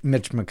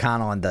Mitch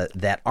McConnell and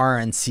that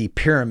RNC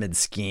pyramid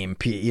scheme,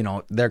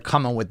 they're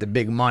coming with the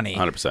big money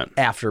 100%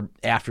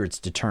 after it's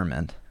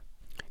determined.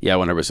 Yeah,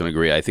 100%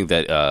 agree. I think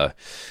that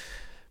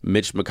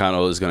Mitch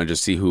McConnell is going to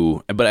just see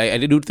who, but I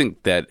do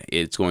think that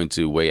it's going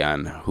to weigh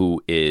on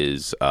who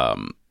is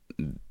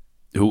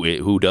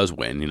who does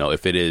win.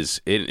 If it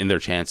is in their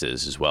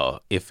chances as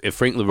well. If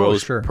Frank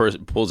LaRose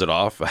pulls it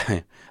off,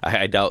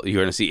 I doubt you're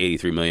going to see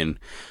 83 million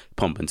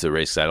pump into the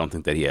race. I don't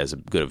think that he has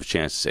as good of a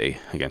chance, say,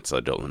 against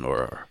Dolan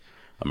or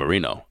a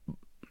Moreno.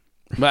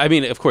 But I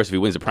mean, of course, if he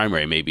wins the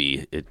primary,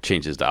 maybe it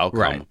changes the outcome.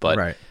 Right, but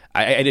right.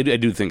 I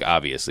do think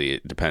obviously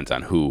it depends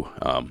on who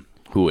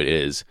it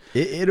is.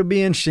 It'll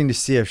be interesting to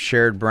see if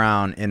Sherrod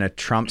Brown in a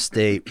Trump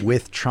state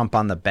with Trump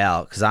on the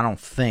ballot, because I don't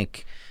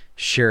think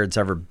Sherrod's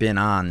ever been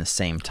on the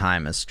same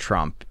time as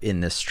Trump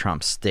in this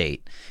Trump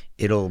state.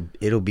 It'll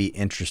be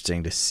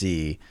interesting to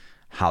see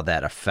how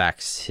that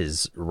affects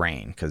his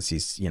reign, because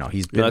he's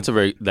been.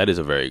 That is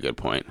a very good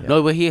point. Yeah.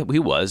 No, but he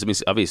was. I mean,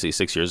 obviously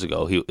 6 years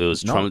ago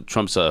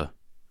Trump's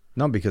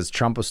No, because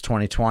Trump was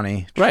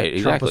 2020. Right,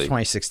 exactly. Trump was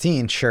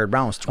 2016. Sherrod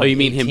Brown was 2018. Oh, you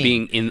mean him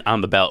being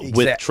on the ballot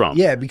with Trump?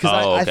 Yeah, because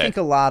I think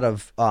a lot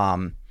of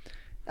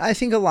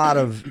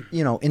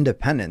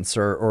independents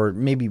or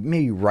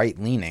maybe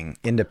right-leaning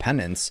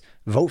independents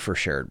vote for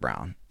Sherrod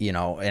Brown,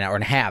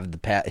 and have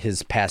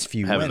his past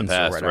few wins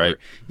or whatever.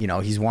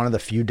 Right. He's one of the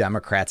few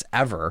Democrats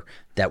ever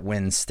that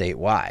wins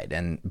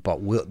statewide,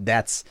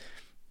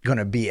 going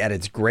to be at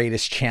its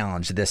greatest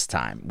challenge this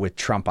time with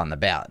Trump on the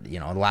ballot. You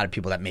know, a lot of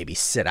people that maybe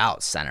sit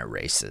out Senate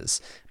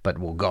races, but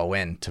will go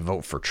in to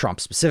vote for Trump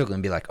specifically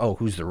and be like, oh,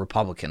 who's the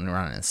Republican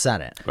running in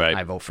Senate? Right.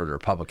 I vote for the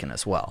Republican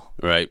as well.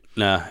 Right.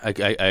 Nah, I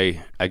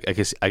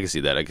can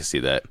see that. I can see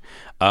that.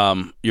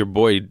 Your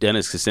boy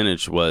Dennis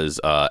Kucinich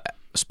was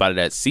spotted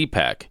at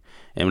CPAC,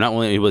 and not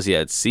only was he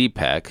at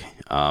CPAC,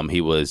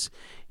 he was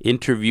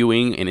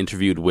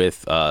interviewed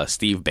with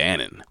Steve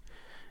Bannon,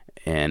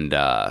 and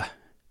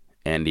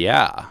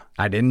yeah,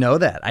 I didn't know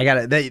that. I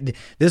got it.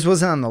 This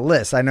wasn't on the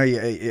list. I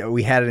know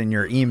we had it in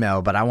your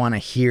email, but I want to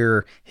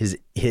hear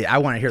I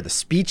want to hear the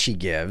speech he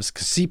gives,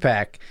 because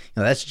CPAC,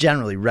 that's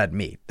generally red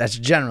meat. That's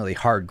generally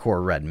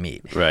hardcore red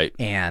meat. Right.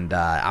 And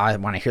I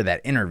want to hear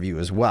that interview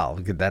as well,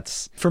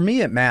 because for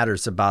me, it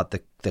matters about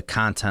the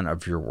content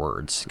of your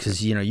words,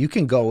 because you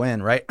can go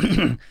in, right.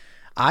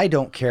 I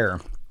don't care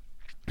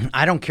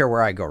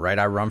where I go, right.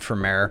 I run for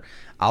mayor.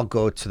 I'll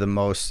go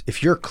to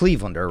if you're a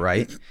Clevelander,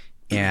 right,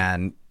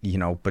 and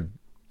but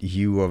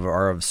you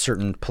are of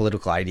certain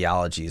political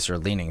ideologies or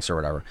leanings or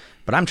whatever,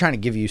 but I'm trying to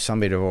give you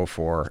somebody to vote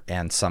for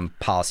and some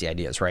policy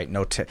ideas, right?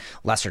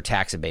 Lesser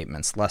tax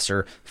abatements,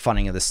 lesser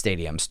funding of the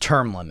stadiums,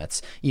 term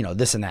limits,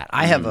 this and that.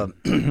 I have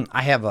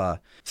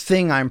a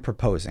thing I'm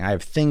proposing. I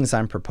have things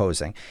I'm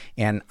proposing,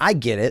 and I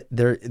get it.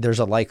 There's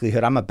a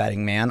likelihood. I'm a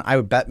betting man. I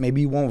would bet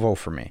maybe you won't vote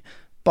for me,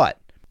 but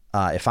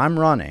if I'm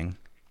running,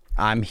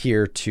 I'm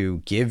here to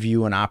give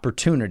you an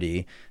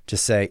opportunity to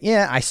say,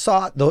 yeah, I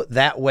saw it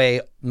that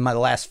way my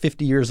last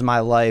 50 years of my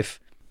life.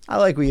 I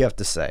like what you have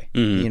to say.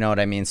 You know what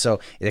I mean? So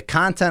the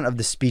content of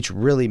the speech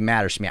really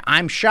matters to me.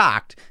 I'm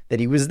shocked that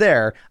he was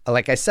there.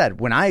 Like I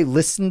said, when I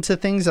listen to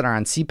things that are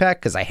on CPAC,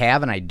 because I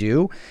have and I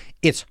do,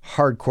 it's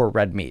hardcore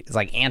red meat. It's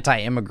like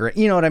anti-immigrant,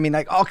 you know what I mean?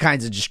 Like all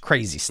kinds of just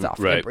crazy stuff.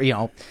 Right.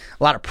 A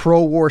lot of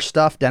pro-war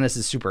stuff. Dennis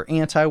is super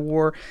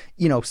anti-war.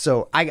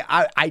 So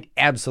I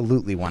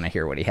absolutely want to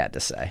hear what he had to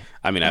say.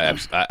 I mean,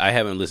 I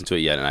haven't listened to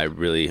it yet, and I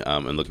really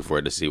am looking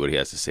forward to see what he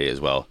has to say as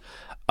well.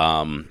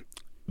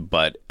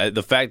 But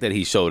the fact that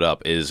he showed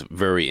up is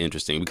very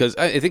interesting, because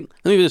I think,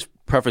 let me just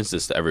preference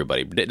this to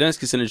everybody. Dennis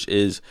Kucinich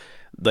is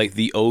like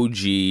the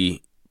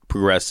OG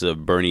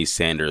progressive Bernie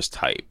Sanders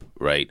type,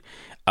 right?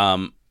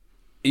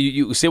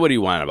 You say what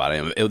you want about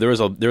him. There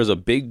was a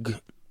big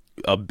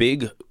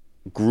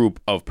group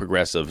of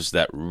progressives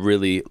that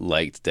really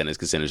liked Dennis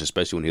Kucinich,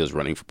 especially when he was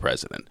running for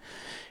president.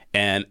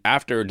 And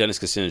after Dennis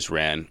Kucinich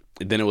ran,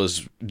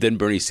 then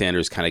Bernie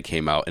Sanders kind of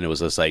came out, and it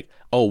was just like,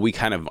 oh, we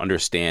kind of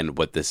understand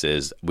what this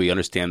is. We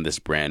understand this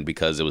brand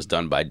because it was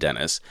done by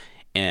Dennis,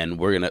 and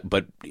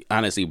but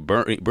honestly,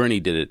 Bernie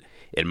did it,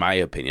 in my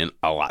opinion,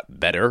 a lot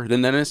better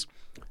than Dennis.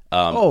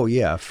 Oh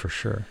yeah, for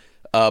sure.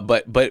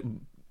 But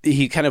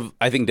he kind of,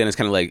 I think Dennis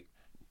kind of like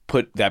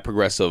put that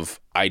progressive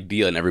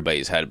idea in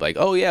everybody's head, like,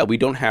 oh yeah, we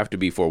don't have to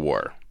be for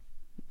war.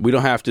 We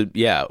don't have to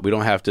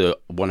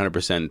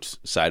 100%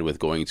 side with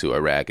going to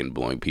Iraq and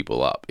blowing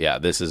people up. Yeah,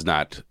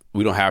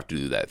 we don't have to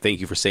do that.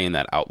 Thank you for saying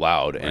that out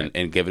loud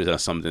and giving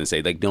us something to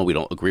say, like, no, we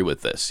don't agree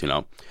with this,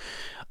 And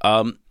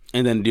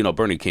then,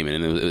 Bernie came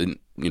in and,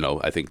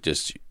 I think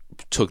just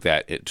took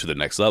that to the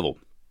next level.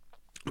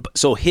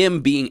 So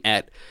him being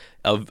at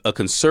a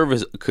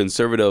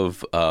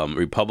conservative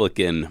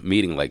Republican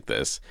meeting like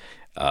this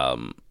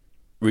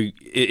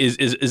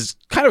is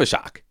kind of a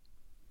shock.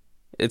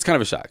 It's kind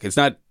of a shock. It's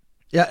not.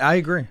 Yeah, I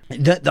agree.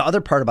 The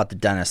other part about the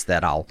Dennis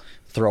that I'll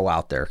throw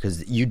out there,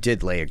 because you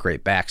did lay a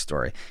great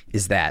backstory,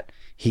 is that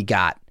he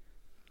got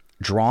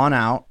drawn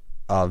out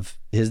of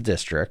his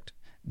district.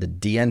 The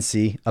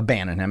DNC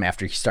abandoned him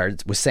after he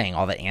was saying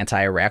all the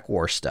anti-Iraq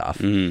war stuff.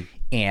 Mm-hmm.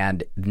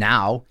 And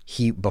now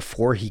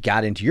before he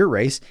got into your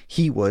race,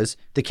 he was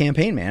the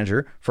campaign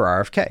manager for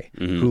RFK,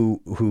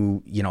 mm-hmm.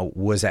 who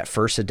was at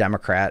first a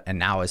Democrat and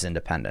now is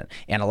independent.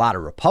 And a lot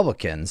of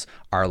Republicans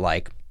are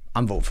like,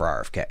 I'm voting for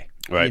RFK.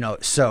 Right.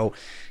 So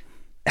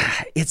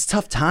it's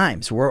tough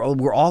times.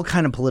 We're all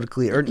kind of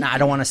politically, I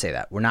don't want to say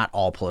that. We're not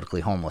all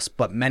politically homeless,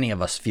 but many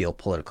of us feel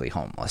politically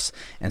homeless.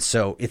 And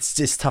so it's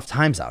just tough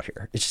times out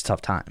here. It's just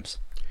tough times.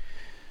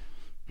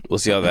 We'll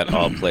see how that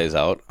all plays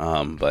out.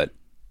 But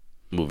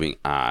moving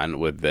on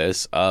with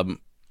this,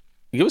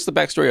 give us the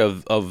backstory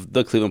of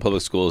the Cleveland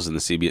Public Schools and the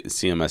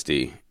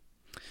CMSD.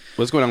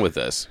 What's going on with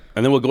this?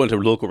 And then we'll go into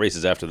local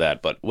races after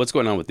that. But what's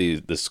going on with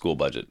the school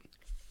budget?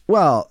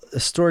 Well, a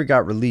story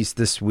got released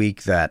this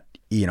week that,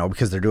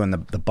 because they're doing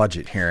the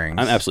budget hearings.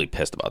 I'm absolutely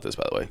pissed about this,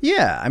 by the way.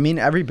 Yeah, I mean,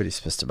 everybody's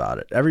pissed about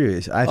it.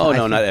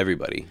 Not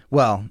everybody.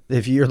 Well,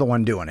 if you're the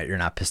one doing it, you're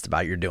not pissed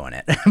about it, you're doing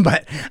it.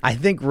 But I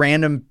think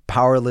random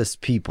powerless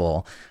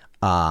people,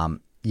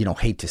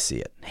 hate to see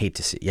it.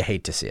 You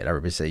hate to see it.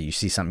 Everybody say you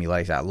see something you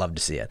like, I love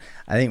to see it.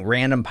 I think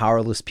random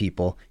powerless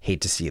people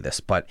hate to see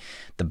this. But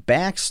the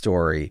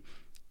backstory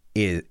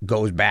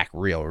goes back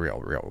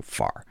real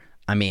far.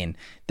 I mean,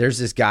 there's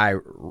this guy,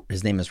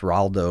 his name is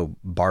Raldo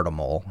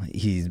Bartamol.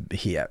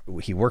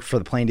 He worked for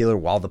the Plain Dealer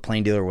while the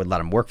Plain Dealer would let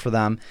him work for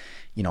them.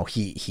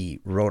 He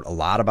wrote a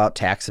lot about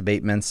tax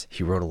abatements.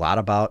 He wrote a lot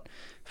about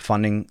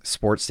funding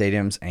sports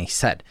stadiums. And he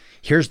said,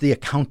 here's the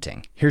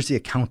accounting.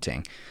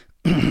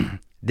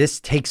 this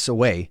takes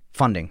away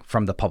funding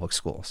from the public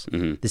schools.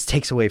 This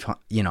takes away,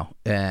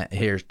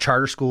 here's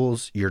charter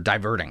schools. You're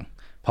diverting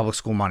public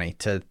school money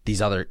to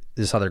this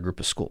other group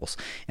of schools.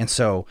 And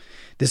so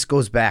this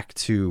goes back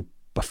to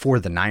before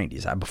the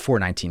 90s, before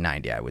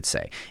 1990, I would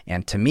say.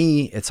 And to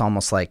me, it's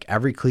almost like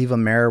every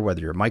Cleveland mayor,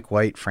 whether you're Mike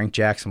White, Frank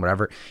Jackson,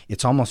 whatever,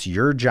 it's almost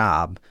your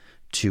job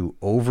to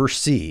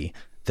oversee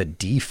the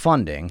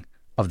defunding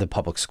of the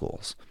public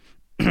schools.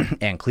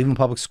 And Cleveland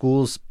public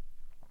schools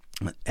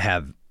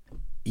have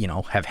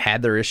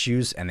had their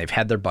issues, and they've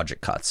had their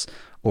budget cuts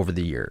over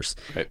the years.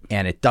 Right.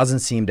 And it doesn't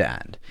seem to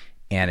end.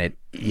 And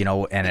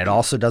it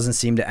also doesn't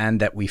seem to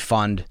end that we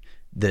fund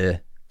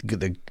the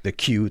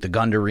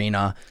Gund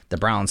Arena, the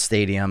Brown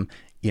Stadium,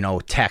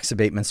 tax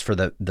abatements for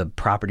the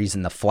properties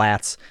in the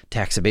flats,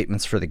 tax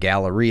abatements for the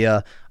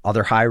Galleria,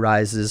 other high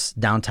rises,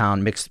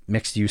 downtown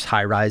mixed use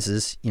high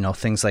rises,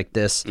 things like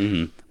this.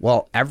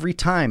 Well, every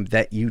time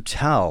that you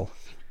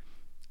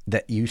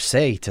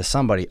say to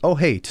somebody, oh,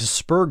 hey, to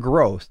spur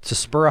growth, to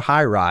spur a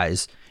high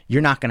rise,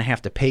 you're not going to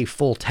have to pay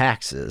full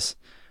taxes.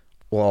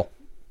 Well,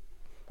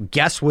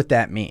 guess what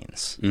that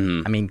means?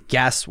 I mean,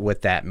 guess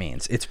what that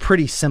means? It's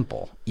pretty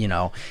simple,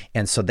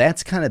 and so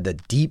that's kind of the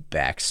deep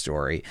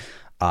backstory,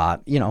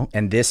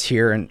 and this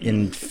here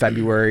in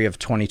February of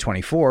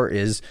 2024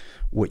 is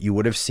what you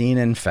would have seen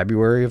in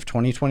February of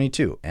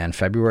 2022 and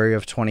February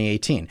of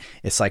 2018.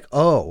 It's like,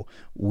 oh,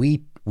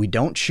 we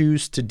don't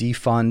choose to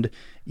defund,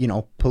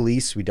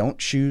 police. We don't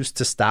choose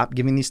to stop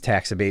giving these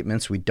tax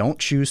abatements. We don't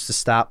choose to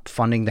stop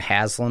funding the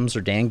Haslams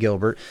or Dan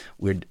Gilbert.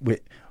 We're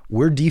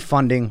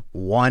defunding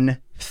one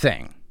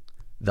thing,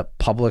 the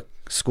public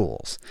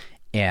schools.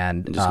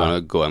 And I just want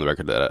to go on the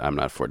record that I'm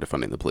not for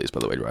defunding the police, by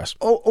the way, Ross.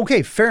 Oh,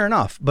 okay, fair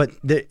enough. But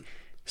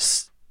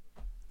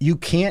you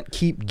can't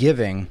keep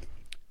giving,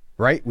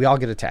 right? We all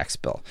get a tax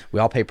bill. We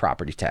all pay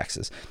property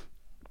taxes.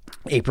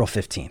 April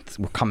 15th,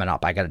 we're coming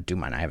up. I got to do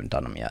mine. I haven't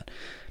done them yet.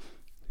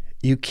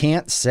 You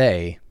can't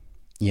say,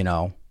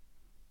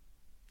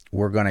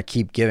 we're going to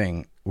keep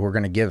giving. We're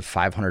going to give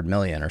 $500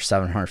 million or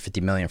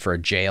 $750 million for a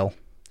jail,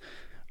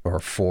 or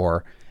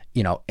for,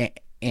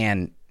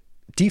 and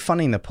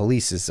defunding the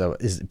police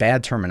is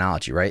bad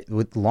terminology, right?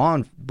 What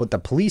the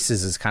police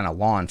is kind of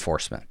law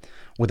enforcement.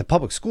 What the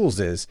public schools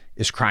is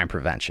crime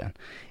prevention.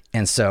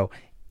 And so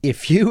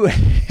if you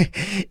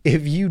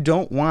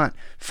don't want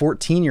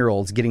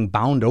 14-year-olds getting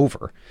bound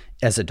over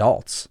as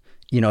adults,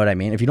 you know what I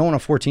mean? If you don't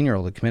want a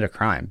 14-year-old to commit a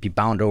crime, be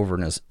bound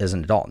over as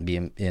an adult and be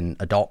in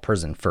adult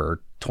prison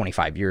for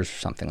 25 years or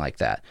something like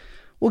that,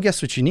 well,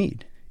 guess what you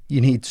need? You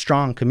need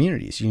strong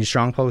communities. You need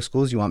strong public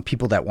schools. You want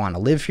people that want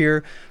to live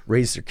here,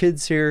 raise their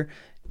kids here,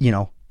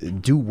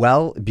 do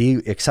well, be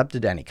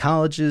accepted to any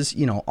colleges,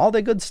 all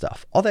that good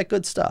stuff,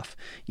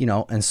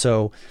 and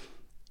so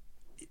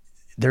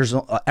there's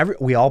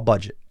we all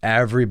budget.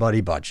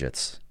 Everybody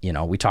budgets.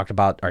 We talked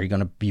about, are you going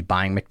to be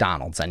buying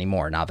McDonald's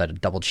anymore now that a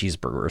double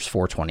cheeseburger is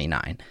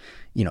 $4.29?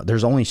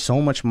 There's only so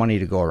much money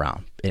to go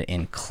around.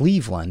 In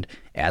Cleveland,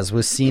 as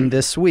was seen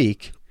this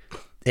week,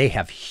 they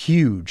have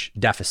huge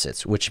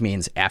deficits, which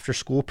means after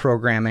school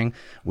programming,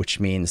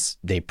 which means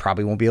they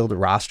probably won't be able to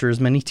roster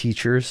as many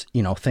teachers,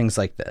 things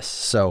like this.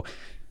 So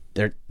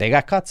they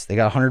got cuts. They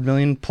got $100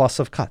 million plus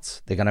of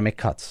cuts. They got to make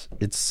cuts.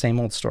 It's the same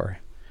old story.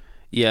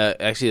 Yeah,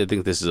 actually, I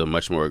think this is a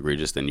much more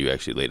egregious than you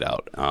actually laid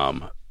out.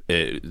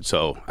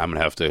 So I'm going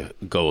to have to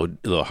go a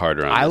little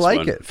harder on this one. I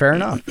like it. Fair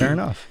enough.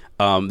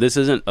 This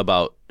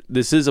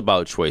is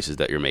about choices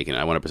that you're making.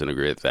 I 100%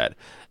 agree with that.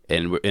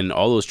 And in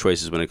all those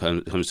choices, when it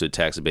comes to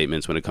tax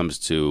abatements, when it comes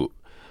to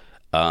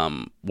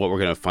what we're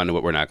going to fund and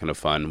what we're not going to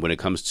fund, when it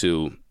comes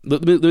to,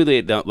 let me lay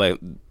it down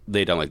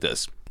like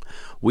this.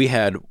 We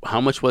had,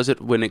 how much was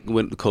it when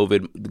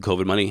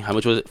COVID money? How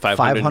much was it?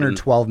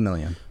 $512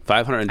 million.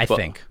 I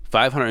think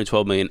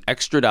 $512 million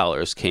extra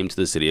dollars came to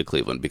the city of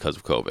Cleveland because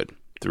of COVID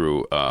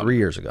through 3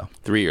 years ago.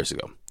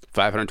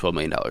 $512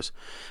 million.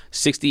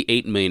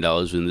 $68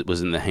 million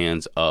was in the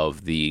hands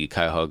of the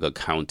Cuyahoga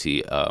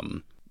County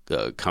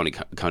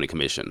county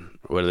commission.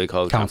 What are they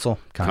called? Council.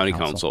 County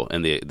council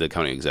and the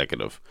county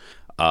executive.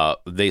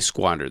 They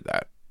squandered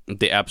that.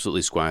 They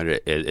absolutely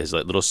squandered it as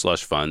like little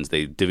slush funds.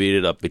 They divided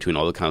it up between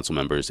all the council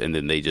members, and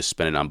then they just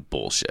spent it on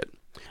bullshit.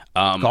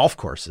 Golf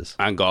courses.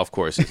 On golf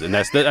courses, and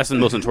that's the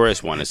most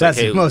notorious one. It's that's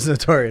like, hey, the most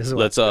notorious one.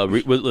 Let's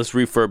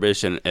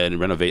refurbish and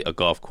renovate a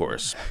golf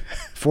course.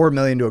 $4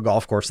 million to a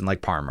golf course in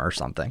like Parma or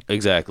something.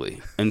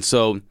 Exactly. And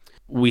so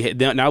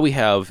now we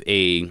have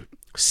a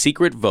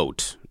secret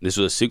vote. This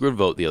was a secret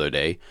vote the other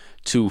day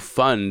to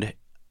fund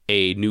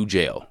a new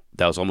jail.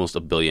 That was almost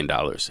 $1 billion.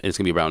 And it's going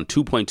to be around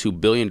 $2.2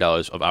 billion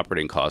of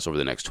operating costs over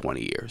the next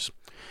 20 years.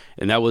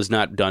 And that was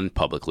not done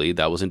publicly.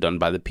 That wasn't done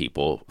by the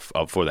people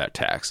for that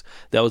tax.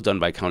 That was done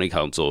by county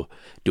council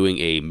doing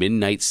a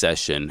midnight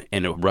session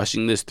and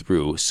rushing this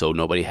through so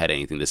nobody had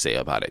anything to say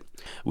about it.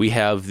 We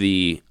have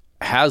the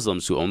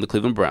Haslams, who own the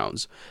Cleveland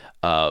Browns,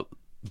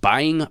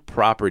 buying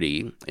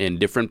property in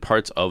different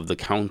parts of the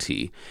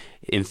county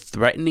and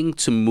threatening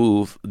to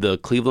move the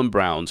Cleveland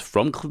Browns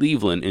from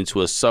Cleveland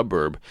into a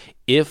suburb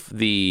if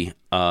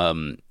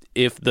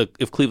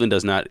Cleveland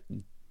does not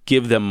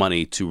give them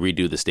money to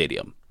redo the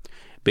stadium,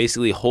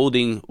 basically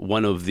holding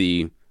one of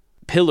the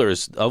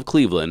pillars of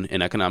Cleveland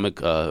and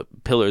economic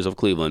pillars of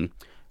Cleveland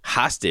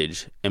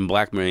hostage and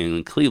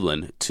blackmailing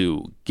Cleveland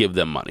to give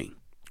them money,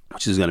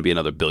 which is going to be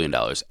another $1 billion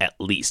at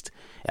least,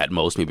 at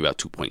most maybe about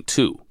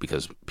 2.2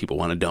 because people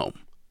want a dome,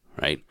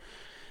 right?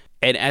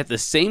 And at the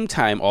same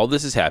time, all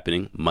this is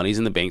happening. Money's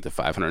in the bank, the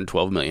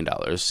 $512 million,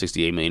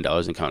 $68 million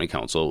in county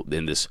council,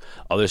 and this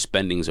other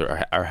spendings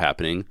are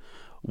happening.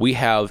 We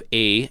have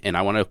and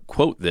I want to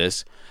quote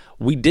this,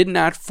 we did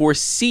not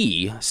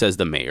foresee, says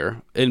the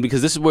mayor, and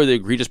because this is where the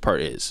egregious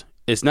part is.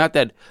 It's not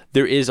that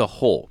there is a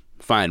hole.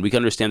 Fine, we can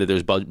understand that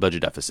there's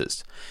budget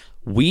deficits.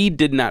 We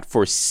did not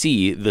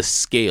foresee the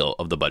scale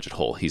of the budget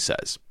hole, he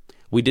says.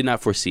 We did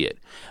not foresee it.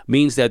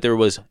 Means that there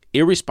was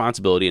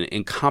irresponsibility and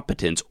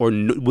incompetence or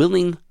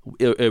willing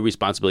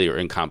irresponsibility or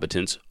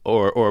incompetence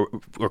or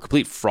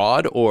complete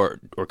fraud or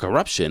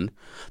corruption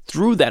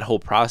through that whole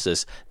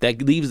process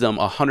that leaves them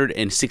a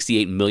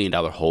 $168 million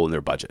hole in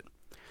their budget.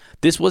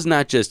 This was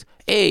not just,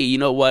 hey, you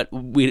know what,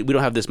 we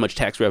don't have this much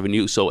tax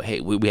revenue, so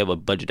hey, we have a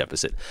budget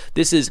deficit.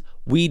 This is,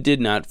 we did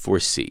not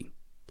foresee.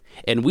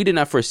 And we did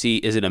not foresee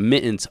is an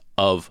admittance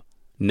of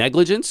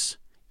negligence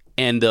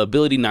and the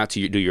ability not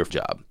to do your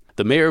job.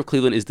 The mayor of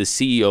Cleveland is the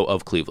CEO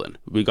of Cleveland,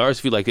 regardless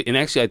if you like it. And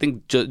actually, I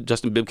think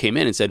Justin Bibb came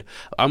in and said,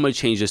 I'm going to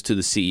change this to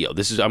the CEO. I'm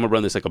going to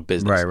run this like a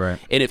business. Right.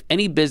 And if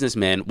any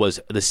businessman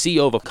was the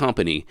CEO of a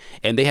company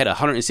and they had a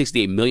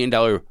 $168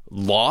 million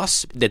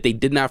loss that they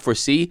did not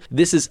foresee,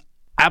 this is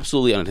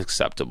absolutely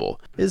unacceptable.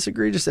 It's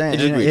egregious.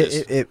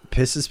 It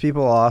pisses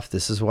people off.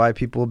 This is why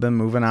people have been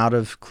moving out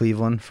of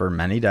Cleveland for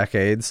many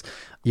decades.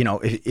 You know,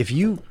 if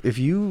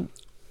you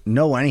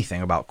know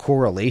anything about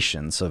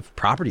correlations of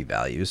property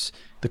values,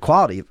 the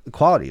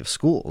quality of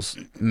schools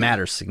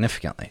matters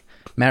significantly.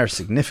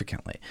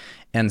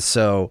 And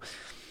so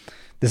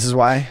this is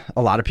why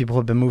a lot of people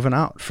have been moving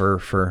out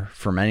for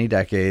many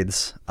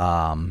decades.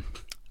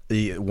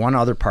 The one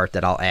other part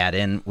that I'll add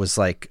in was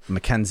like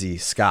Mackenzie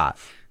Scott.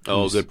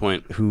 Oh, good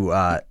point. Who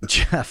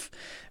Jeff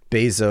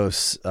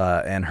Bezos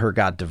and her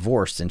got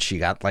divorced, and she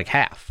got like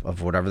half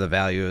of whatever the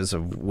value is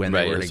of when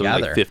they were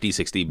together. Like 50,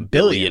 60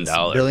 billion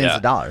dollars. Billions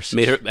of dollars.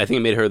 I think it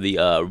made her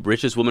the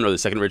richest woman or the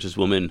second richest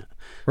woman.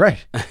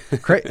 Right.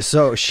 Great.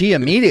 So she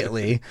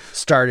immediately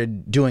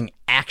started doing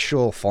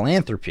actual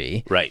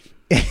philanthropy. Right.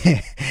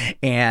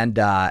 And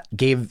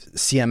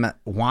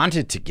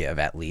wanted to give,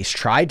 at least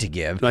tried to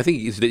give. No, I think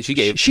she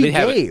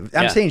gave.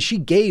 I'm saying she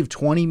gave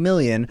 $20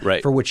 million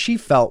for what she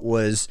felt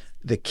was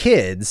the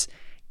kids,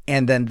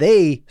 and then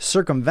they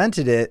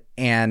circumvented it,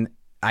 and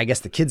I guess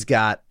the kids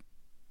got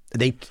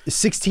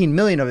 $16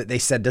 million of it. They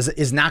said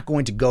is not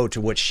going to go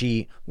to what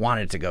she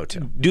wanted to go to.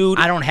 Dude,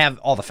 I don't have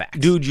all the facts.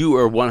 Dude, you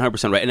are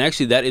 100% right. And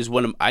actually, that is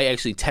I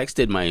actually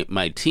texted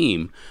my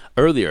team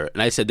earlier,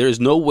 and I said, there's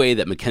no way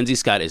that Mackenzie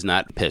Scott is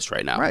not pissed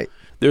right now. Right.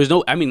 There's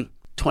no, I mean,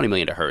 $20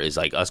 million to her is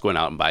like us going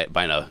out and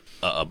buying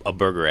a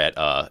burger at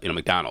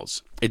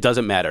McDonald's. It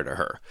doesn't matter to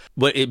her.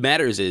 What it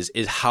matters is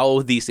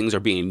how these things are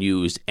being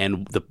used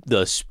and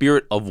the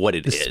spirit of what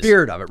it is. The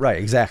spirit of it, right?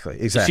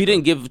 Exactly. She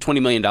didn't give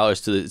 $20 million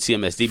to the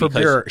CMSD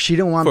because she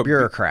didn't want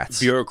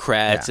bureaucrats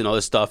and all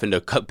this stuff and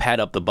to pad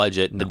up the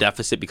budget, the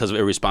deficit because of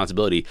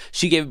irresponsibility.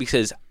 She gave it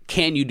because,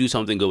 can you do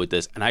something good with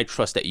this? And I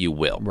trust that you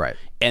will. Right.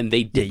 And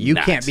they did You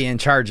not. can't be in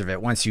charge of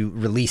it once you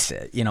release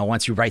it. You know,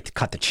 once you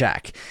cut the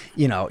check.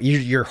 You know,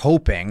 you're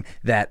hoping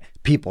that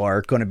people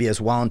are going to be as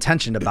well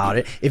intentioned about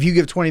it. If you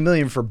give $20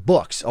 million for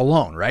books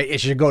alone, right? It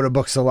should go to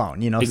books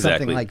alone. You know, exactly.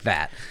 Something like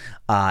that.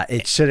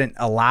 It shouldn't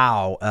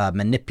allow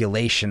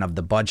manipulation of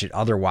the budget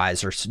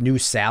otherwise, or new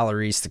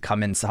salaries to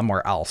come in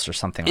somewhere else, or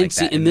something like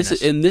that. And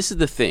this is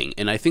the thing,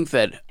 and I think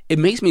that it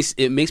makes me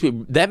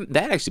that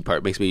actually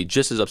part makes me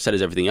just as upset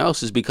as everything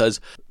else, is because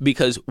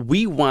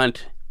we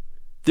want.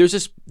 There's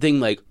this thing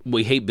like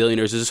we hate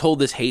billionaires. There's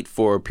this hate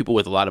for people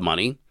with a lot of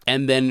money,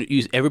 and then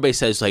everybody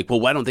says like, well,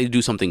 why don't they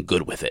do something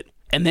good with it?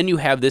 And then you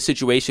have this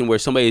situation where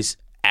somebody's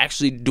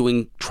actually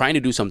trying to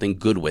do something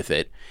good with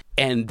it,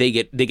 and they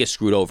get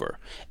screwed over.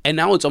 And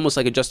now it's almost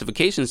like a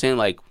justification saying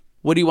like,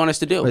 what do you want us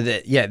to do?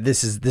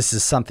 This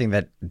is something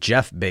that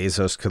Jeff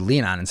Bezos could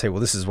lean on and say, well,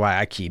 this is why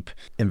I keep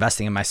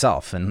investing in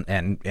myself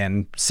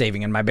and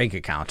saving in my bank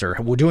account, or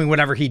doing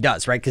whatever he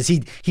does, right? Because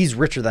he's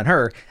richer than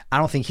her. I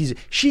don't think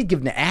she'd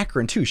given to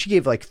Akron too. She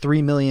gave like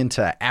 $3 million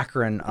to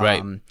Akron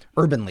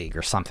Urban League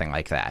or something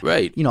like that.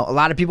 Right. You know, a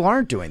lot of people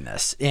aren't doing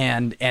this,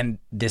 and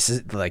this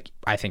is like,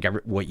 I think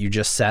what you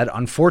just said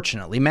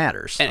unfortunately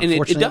matters. And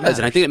it does,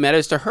 and I think it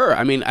matters to her.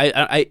 I mean,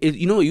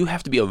 you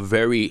have to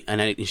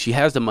be she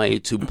has the money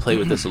to play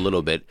with this a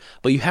little bit,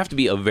 but you have to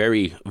be a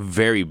very,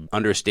 very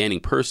understanding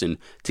person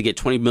to get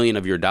 $20 million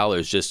of your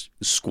dollars just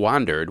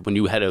squandered when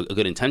you had a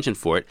good intention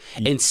for it,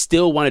 and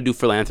still want to do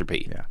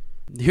philanthropy. Yeah.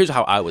 Here's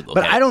how I would look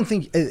at it. But I don't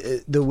think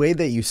the way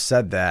that you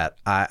said that,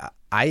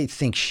 I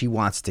think she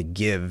wants to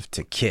give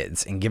to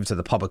kids and give to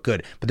the public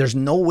good, but there's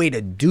no way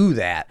to do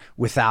that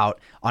without,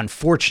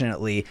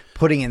 unfortunately,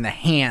 putting in the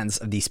hands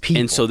of these people.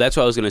 And so that's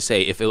what I was going to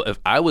say. If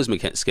I was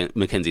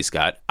Mackenzie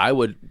Scott, I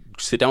would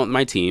sit down with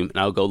my team and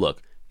I would go,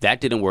 look,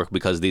 That didn't work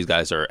because these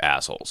guys are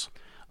assholes.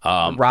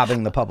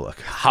 Robbing the public.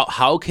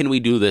 How can we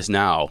do this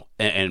now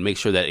and make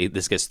sure that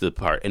this gets to the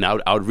part? And I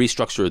would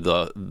restructure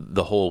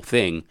the whole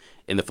thing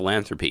in the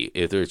philanthropy,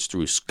 either it's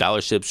through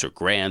scholarships or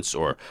grants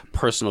or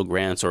personal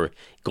grants or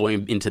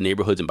going into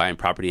neighborhoods and buying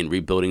property and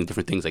rebuilding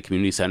different things like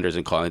community centers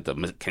and calling it the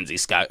Mackenzie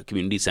Scott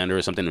Community Center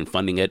or something and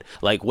funding it.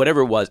 Like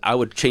whatever it was, I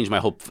would change my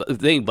whole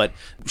thing. But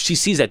she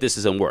sees that this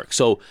doesn't work.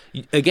 So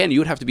again, you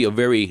would have to be a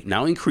very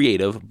not only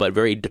creative but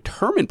very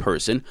determined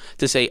person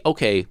to say,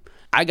 okay,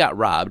 I got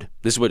robbed.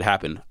 This is what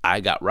happened. I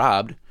got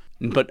robbed,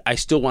 but I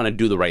still want to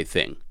do the right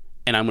thing.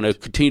 And I'm going to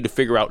continue to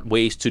figure out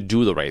ways to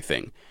do the right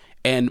thing.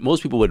 And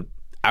most people would,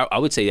 I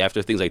would say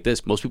after things like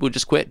this, most people would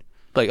just quit.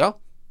 Like, oh,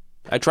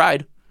 I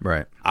tried.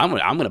 Right. I'm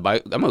gonna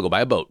go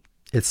buy a boat.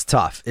 It's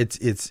tough.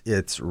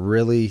 It's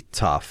really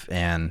tough.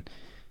 And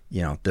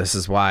this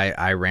is why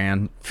I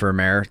ran for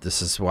mayor.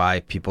 This is why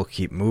people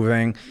keep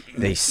moving.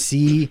 They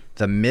see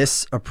the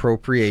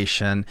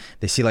misappropriation.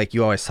 They see, like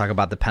you always talk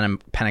about, the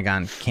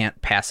Pentagon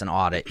can't pass an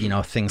audit,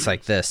 things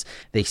like this.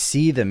 They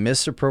see the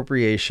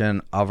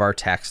misappropriation of our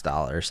tax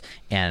dollars,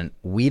 and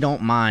we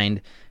don't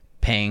mind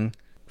paying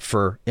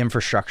for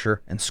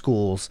infrastructure and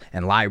schools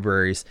and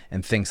libraries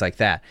and things like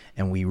that.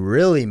 And we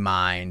really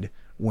mind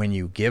when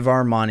you give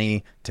our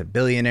money to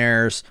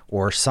billionaires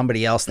or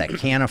somebody else that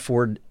can't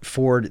afford,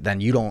 then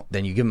you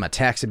give them a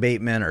tax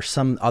abatement or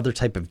some other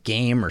type of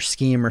game or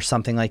scheme or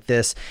something like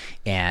this.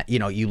 And,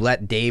 you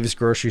let Dave's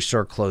grocery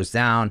store close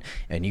down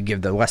and you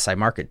give the West Side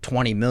Market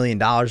 $20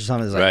 million or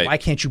something. It's like, right. Why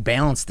can't you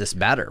balance this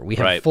better? We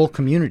have right. full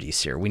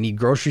communities here. We need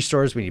grocery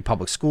stores. We need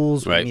public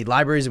schools. Right. We need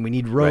libraries, and we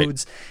need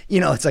roads.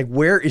 Right. It's like,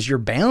 where is your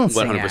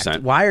balancing 100%.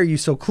 act? Why are you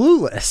so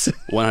clueless?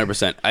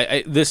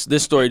 100%.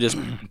 This story just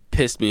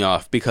pissed me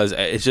off because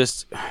it's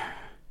just,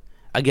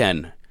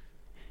 again,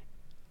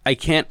 I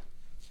can't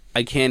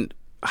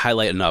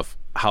highlight enough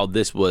how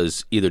this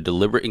was either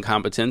deliberate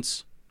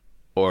incompetence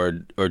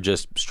or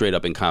just straight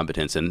up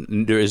incompetence.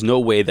 And there is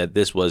no way that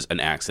this was an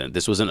accident.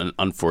 This wasn't an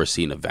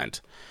unforeseen event.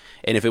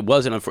 And if it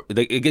was that's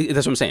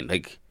what I'm saying.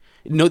 Like,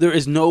 no, there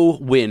is no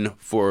win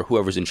for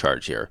whoever's in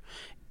charge here.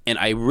 And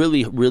I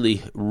really,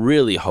 really,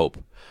 really hope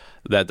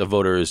that the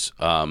voters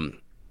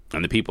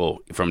and the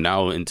people from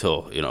now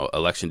until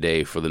election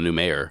day for the new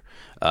mayor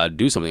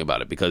do something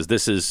about it, because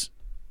this is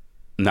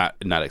not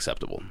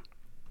acceptable.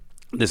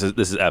 This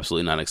is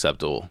absolutely not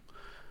acceptable.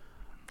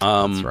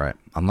 That's right.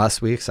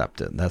 Unless we accept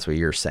it, that's what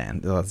you're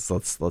saying.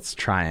 Let's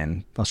try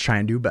and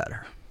do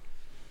better.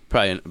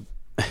 Probably.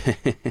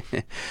 Do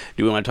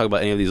we want to talk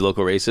about any of these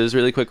local races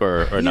really quick,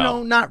 or no?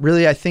 No, not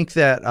really. I think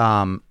that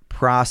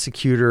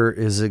prosecutor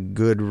is a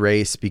good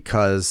race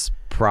because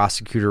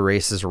prosecutor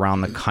races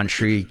around the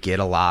country get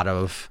a lot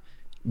of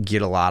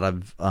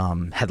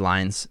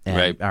headlines, and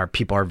right. Our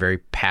people are very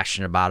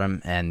passionate about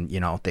them, and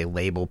they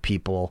label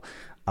people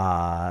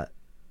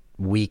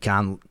weak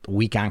on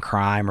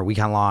crime or weak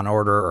on law and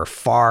order or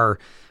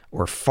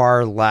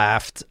far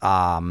left,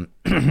 trying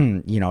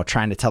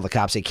to tell the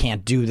cops they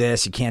can't do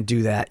this, you can't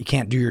do that, you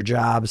can't do your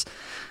jobs.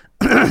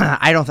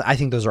 I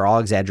think those are all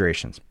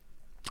exaggerations.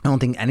 I don't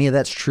think any of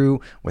that's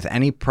true with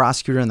any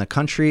prosecutor in the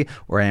country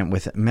or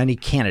with many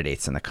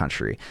candidates in the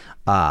country.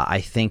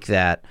 I think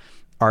that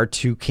our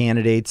two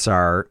candidates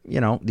are,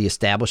 the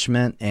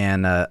establishment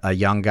and a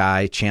young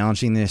guy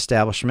challenging the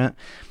establishment.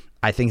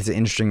 I think it's an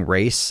interesting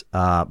race,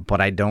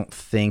 but I don't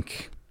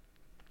think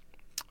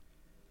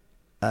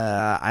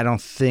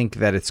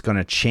that it's going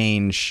to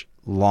change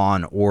law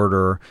and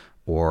order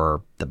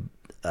or the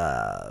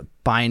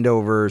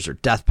bindovers or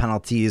death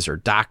penalties or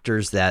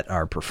doctors that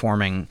are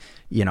performing,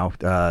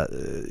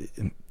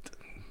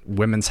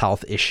 women's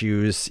health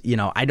issues.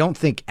 I don't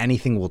think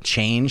anything will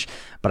change,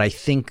 but I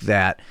think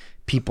that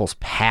people's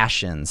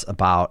passions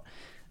about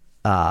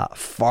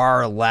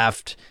far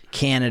left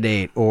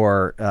candidate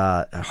or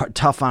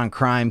tough on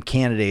crime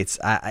candidates,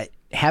 I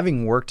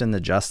having worked in the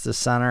Justice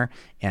Center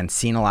and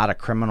seen a lot of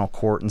criminal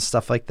court and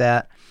stuff like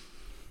that,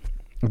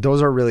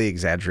 those are really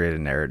exaggerated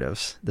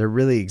narratives. They're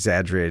really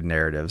exaggerated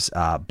narratives.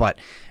 But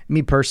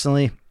me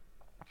personally,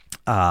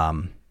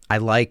 I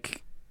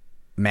like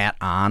Matt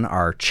On,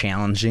 our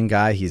challenging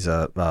guy. He's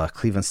a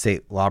Cleveland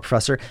State law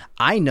professor.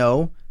 I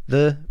know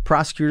the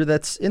prosecutor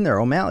that's in there,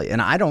 O'Malley,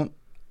 and I don't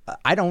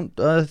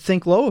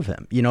think low of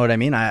him. You know what I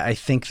mean? I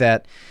think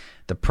that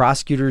the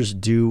prosecutors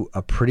do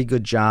a pretty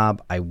good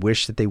job. I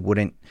wish that they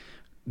wouldn't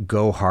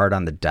go hard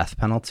on the death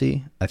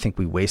penalty. I think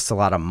we waste a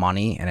lot of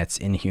money and it's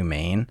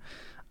inhumane.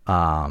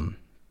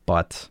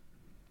 But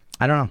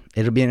I don't know.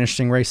 It'll be an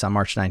interesting race on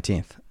March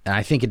 19th. And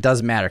I think it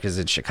does matter because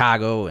it's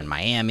Chicago and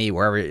Miami,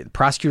 wherever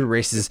prosecutor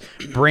races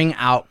bring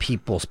out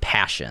people's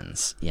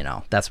passions.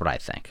 That's what I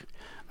think.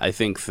 I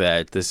think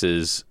that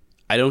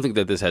I don't think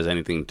that this has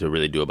anything to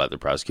really do about the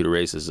prosecutor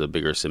race. This is a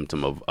bigger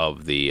symptom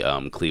of the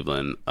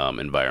Cleveland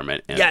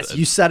environment. And yes,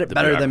 you said it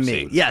better than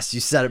me. Yes, you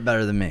said it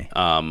better than me.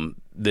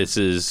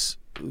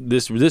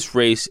 This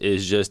race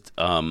is just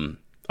a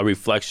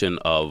reflection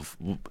of,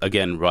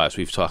 again, Ross,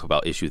 we've talked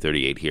about issue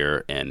 38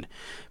 here and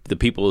the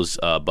people's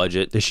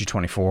budget. Issue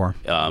 24.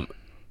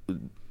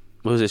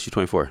 What was issue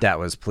 24? That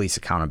was police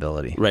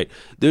accountability. Right.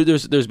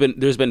 There's been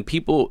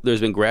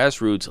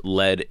grassroots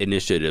led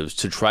initiatives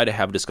to try to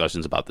have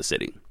discussions about the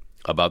city,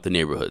 about the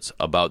neighborhoods,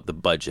 about the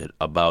budget,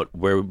 about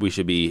where we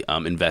should be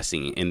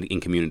investing in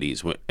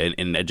communities,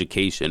 in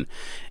education,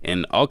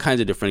 and all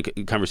kinds of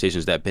different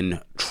conversations that have been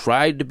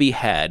tried to be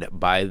had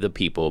by the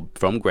people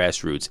from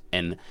grassroots,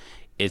 and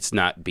it's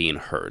not being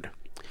heard.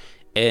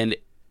 And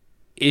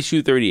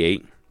issue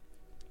 38,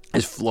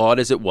 as flawed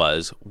as it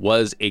was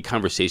a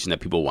conversation that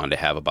people wanted to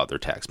have about their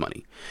tax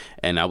money.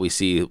 And now we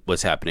see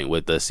what's happening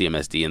with the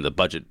CMSD and the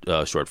budget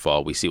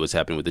shortfall. We see what's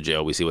happening with the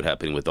jail. We see what's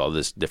happening with all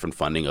this different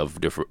funding of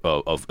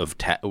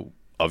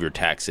your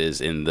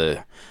taxes in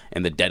the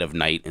dead of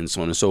night and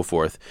so on and so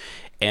forth.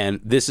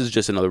 And this is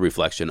just another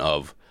reflection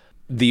of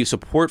the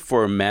support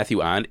for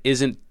Matthew on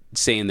isn't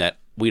saying that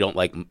we don't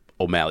like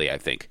O'Malley. I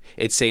think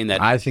it's saying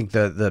that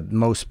the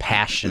most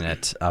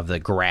passionate of the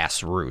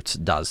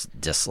grassroots does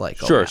dislike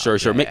Sure.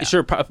 O'Malley.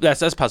 Sure.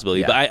 That's a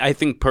possibility. Yeah. But I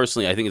think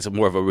personally, I think it's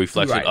more of a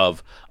reflection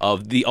of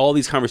all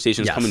these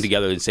conversations coming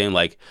together and saying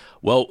like,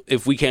 well,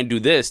 if we can't do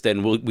this,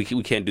 then we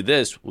can't do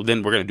this. Well,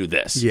 then we're going to do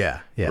this.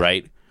 Yeah.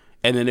 Right.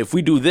 And then if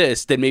we do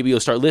this, then maybe you'll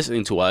start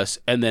listening to us,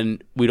 and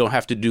then we don't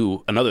have to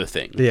do another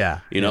thing.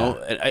 Yeah. You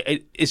know,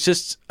 it's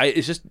just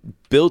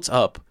built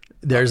up.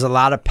 There's a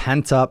lot of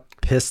pent up,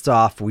 pissed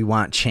off, we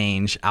want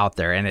change out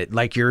there. And it,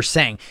 like you're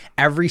saying,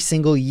 every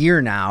single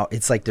year now,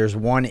 it's like there's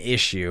one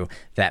issue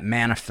that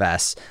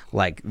manifests.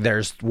 Like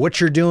there's what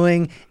you're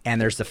doing,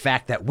 and there's the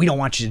fact that we don't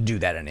want you to do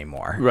that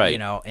anymore. Right. You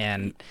know,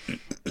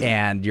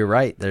 and you're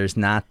right. There's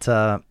not,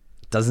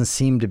 doesn't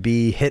seem to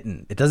be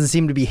hitting. It doesn't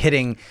seem to be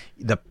hitting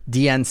the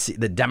DNC,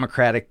 the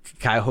Democratic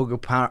Cuyahoga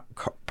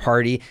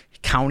Party,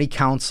 County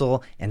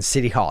Council, and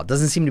City Hall. It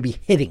doesn't seem to be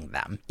hitting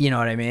them. You know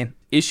what I mean?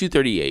 Issue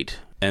 38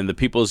 and the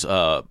people's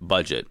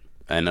budget.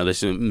 And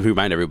let's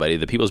remind everybody,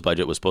 the people's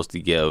budget was supposed to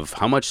give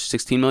how much?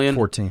 16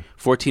 million?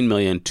 14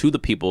 million to the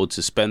people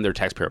to spend their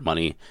taxpayer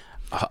money,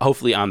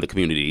 hopefully on the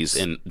communities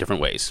in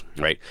different ways,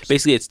 right?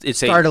 Basically, it's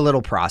saying... Start a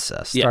little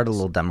process. Start a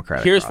little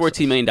democratic Here's process.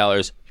 $14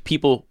 million.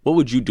 People, what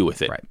would you do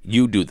with it? Right.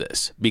 You do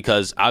this.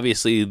 Because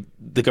obviously,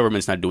 the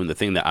government's not doing the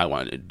thing that I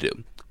wanted it to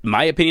do.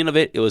 My opinion of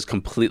it was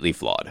completely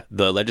flawed.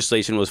 The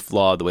legislation was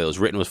flawed. The way it was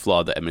written was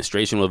flawed. The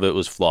administration of it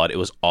was flawed. It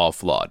was all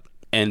flawed.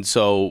 And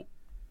so...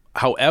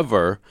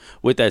 However,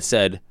 with that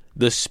said,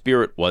 the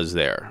spirit was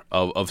there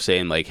of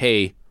saying like,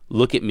 hey,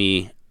 look at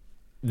me.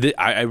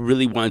 I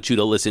really want you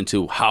to listen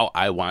to how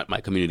I want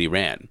my community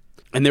ran.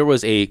 And there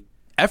was a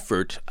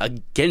effort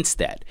against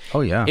that.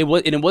 Oh, yeah. It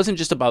wasn't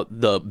just about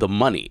the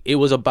money. It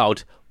was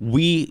about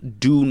we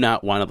do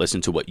not want to listen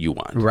to what you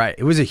want. Right.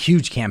 It was a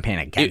huge campaign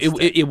against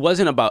it. It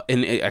wasn't about,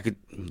 and I could,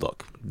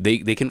 look, they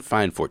can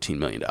find $14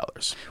 million.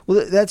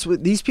 Well, that's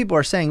what these people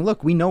are saying.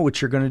 Look, we know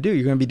what you're going to do.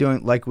 You're going to be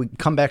doing, like we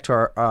come back to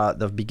our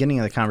the beginning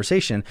of the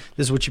conversation.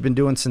 This is what you've been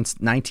doing since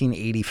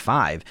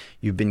 1985.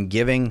 You've been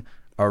giving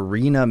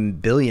arena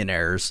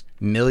billionaires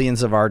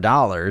millions of our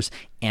dollars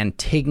and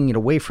taking it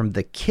away from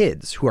the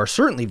kids who are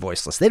certainly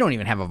voiceless. They don't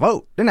even have a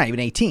vote. They're not even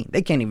 18.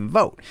 They can't even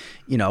vote,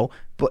 you know.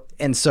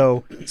 And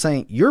so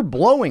saying you're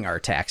blowing our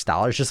tax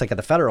dollars, just like at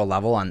the federal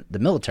level on the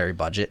military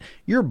budget,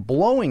 you're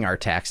blowing our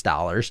tax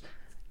dollars.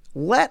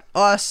 Let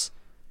us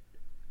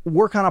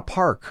work on a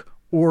park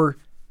or,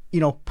 you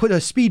know, put a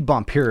speed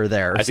bump here or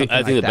there. Or I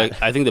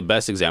think the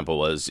best example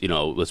was, you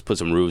know, let's put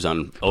some roofs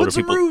on older people. Put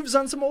some roofs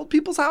on some old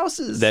people's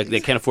houses. They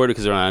can't afford it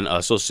because they're on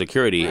Social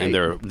Security, right. And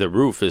their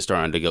roof is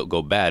starting to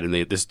go bad, and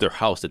this is their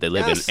house that they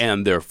live in,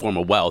 and their form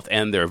of wealth,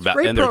 and their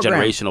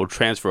generational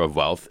transfer of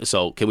wealth.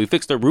 So can we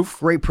fix their roof?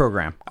 Great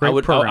program. I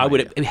would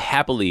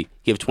happily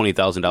give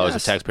 $20,000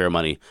 of taxpayer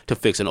money to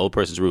fix an old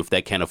person's roof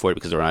that can't afford it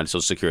because they're on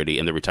Social Security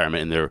in their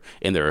retirement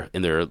in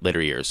their later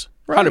years.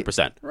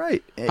 100%.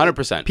 Right.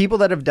 100%. People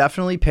that have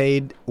definitely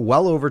paid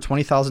well over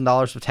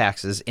 $20,000 of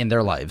taxes in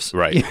their lives.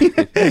 Right.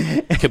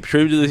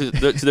 Contributed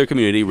to their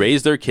community,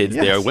 raised their kids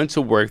there, went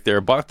to work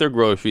there, bought their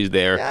groceries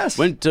there,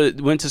 went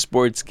to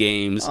sports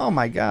games. Oh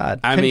my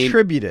God.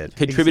 Contributed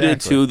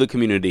to the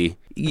community.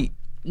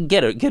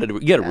 Get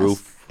a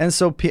roof. And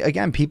so,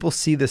 again, people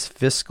see this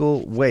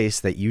fiscal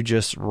waste that you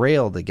just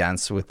railed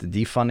against with the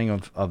defunding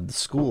of the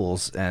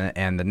schools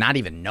and the not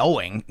even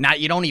knowing.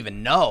 You don't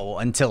even know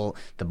until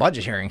the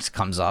budget hearings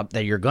comes up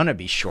that you're going to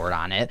be short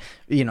on it.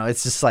 You know,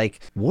 it's just like,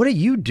 what are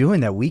you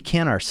doing that we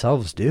can't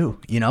ourselves do?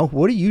 You know,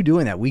 what are you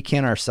doing that we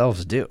can't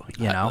ourselves do?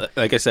 You know,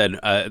 like I said,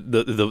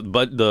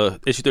 the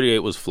issue 38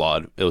 was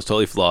flawed. It was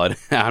totally flawed.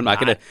 I'm not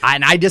gonna.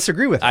 And I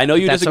disagree with it. I know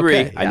you disagree.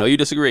 Okay. I know you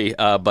disagree.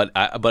 But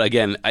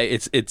again,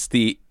 it's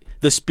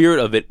the spirit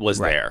of it was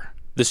there.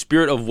 The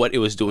spirit of what it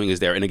was doing is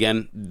there. And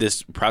again,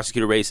 this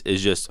prosecutor race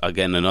is just,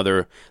 again,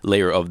 another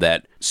layer of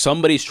that.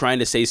 Somebody's trying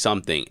to say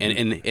something,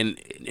 and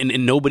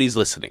nobody's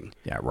listening.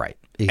 Yeah, right.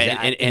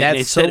 Exactly. And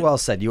that's so well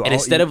said.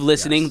 Instead of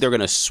listening, they're going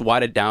to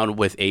swat it down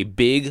with a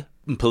big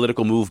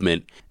political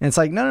movement. And it's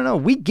like, no,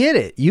 we get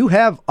it. You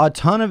have a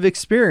ton of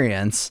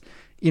experience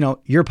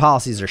your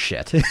policies are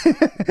shit.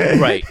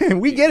 Right.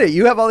 We get it.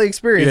 You have all the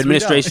experience. Your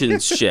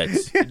administration's shit.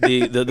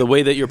 The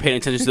way that you're paying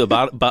attention to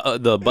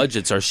the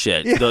budgets are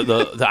shit. Yeah.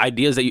 The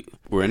ideas that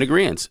we're in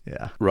agreement.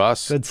 Yeah.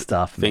 Ross. Good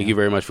stuff. Thank you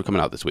very much for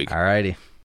coming out this week. All righty.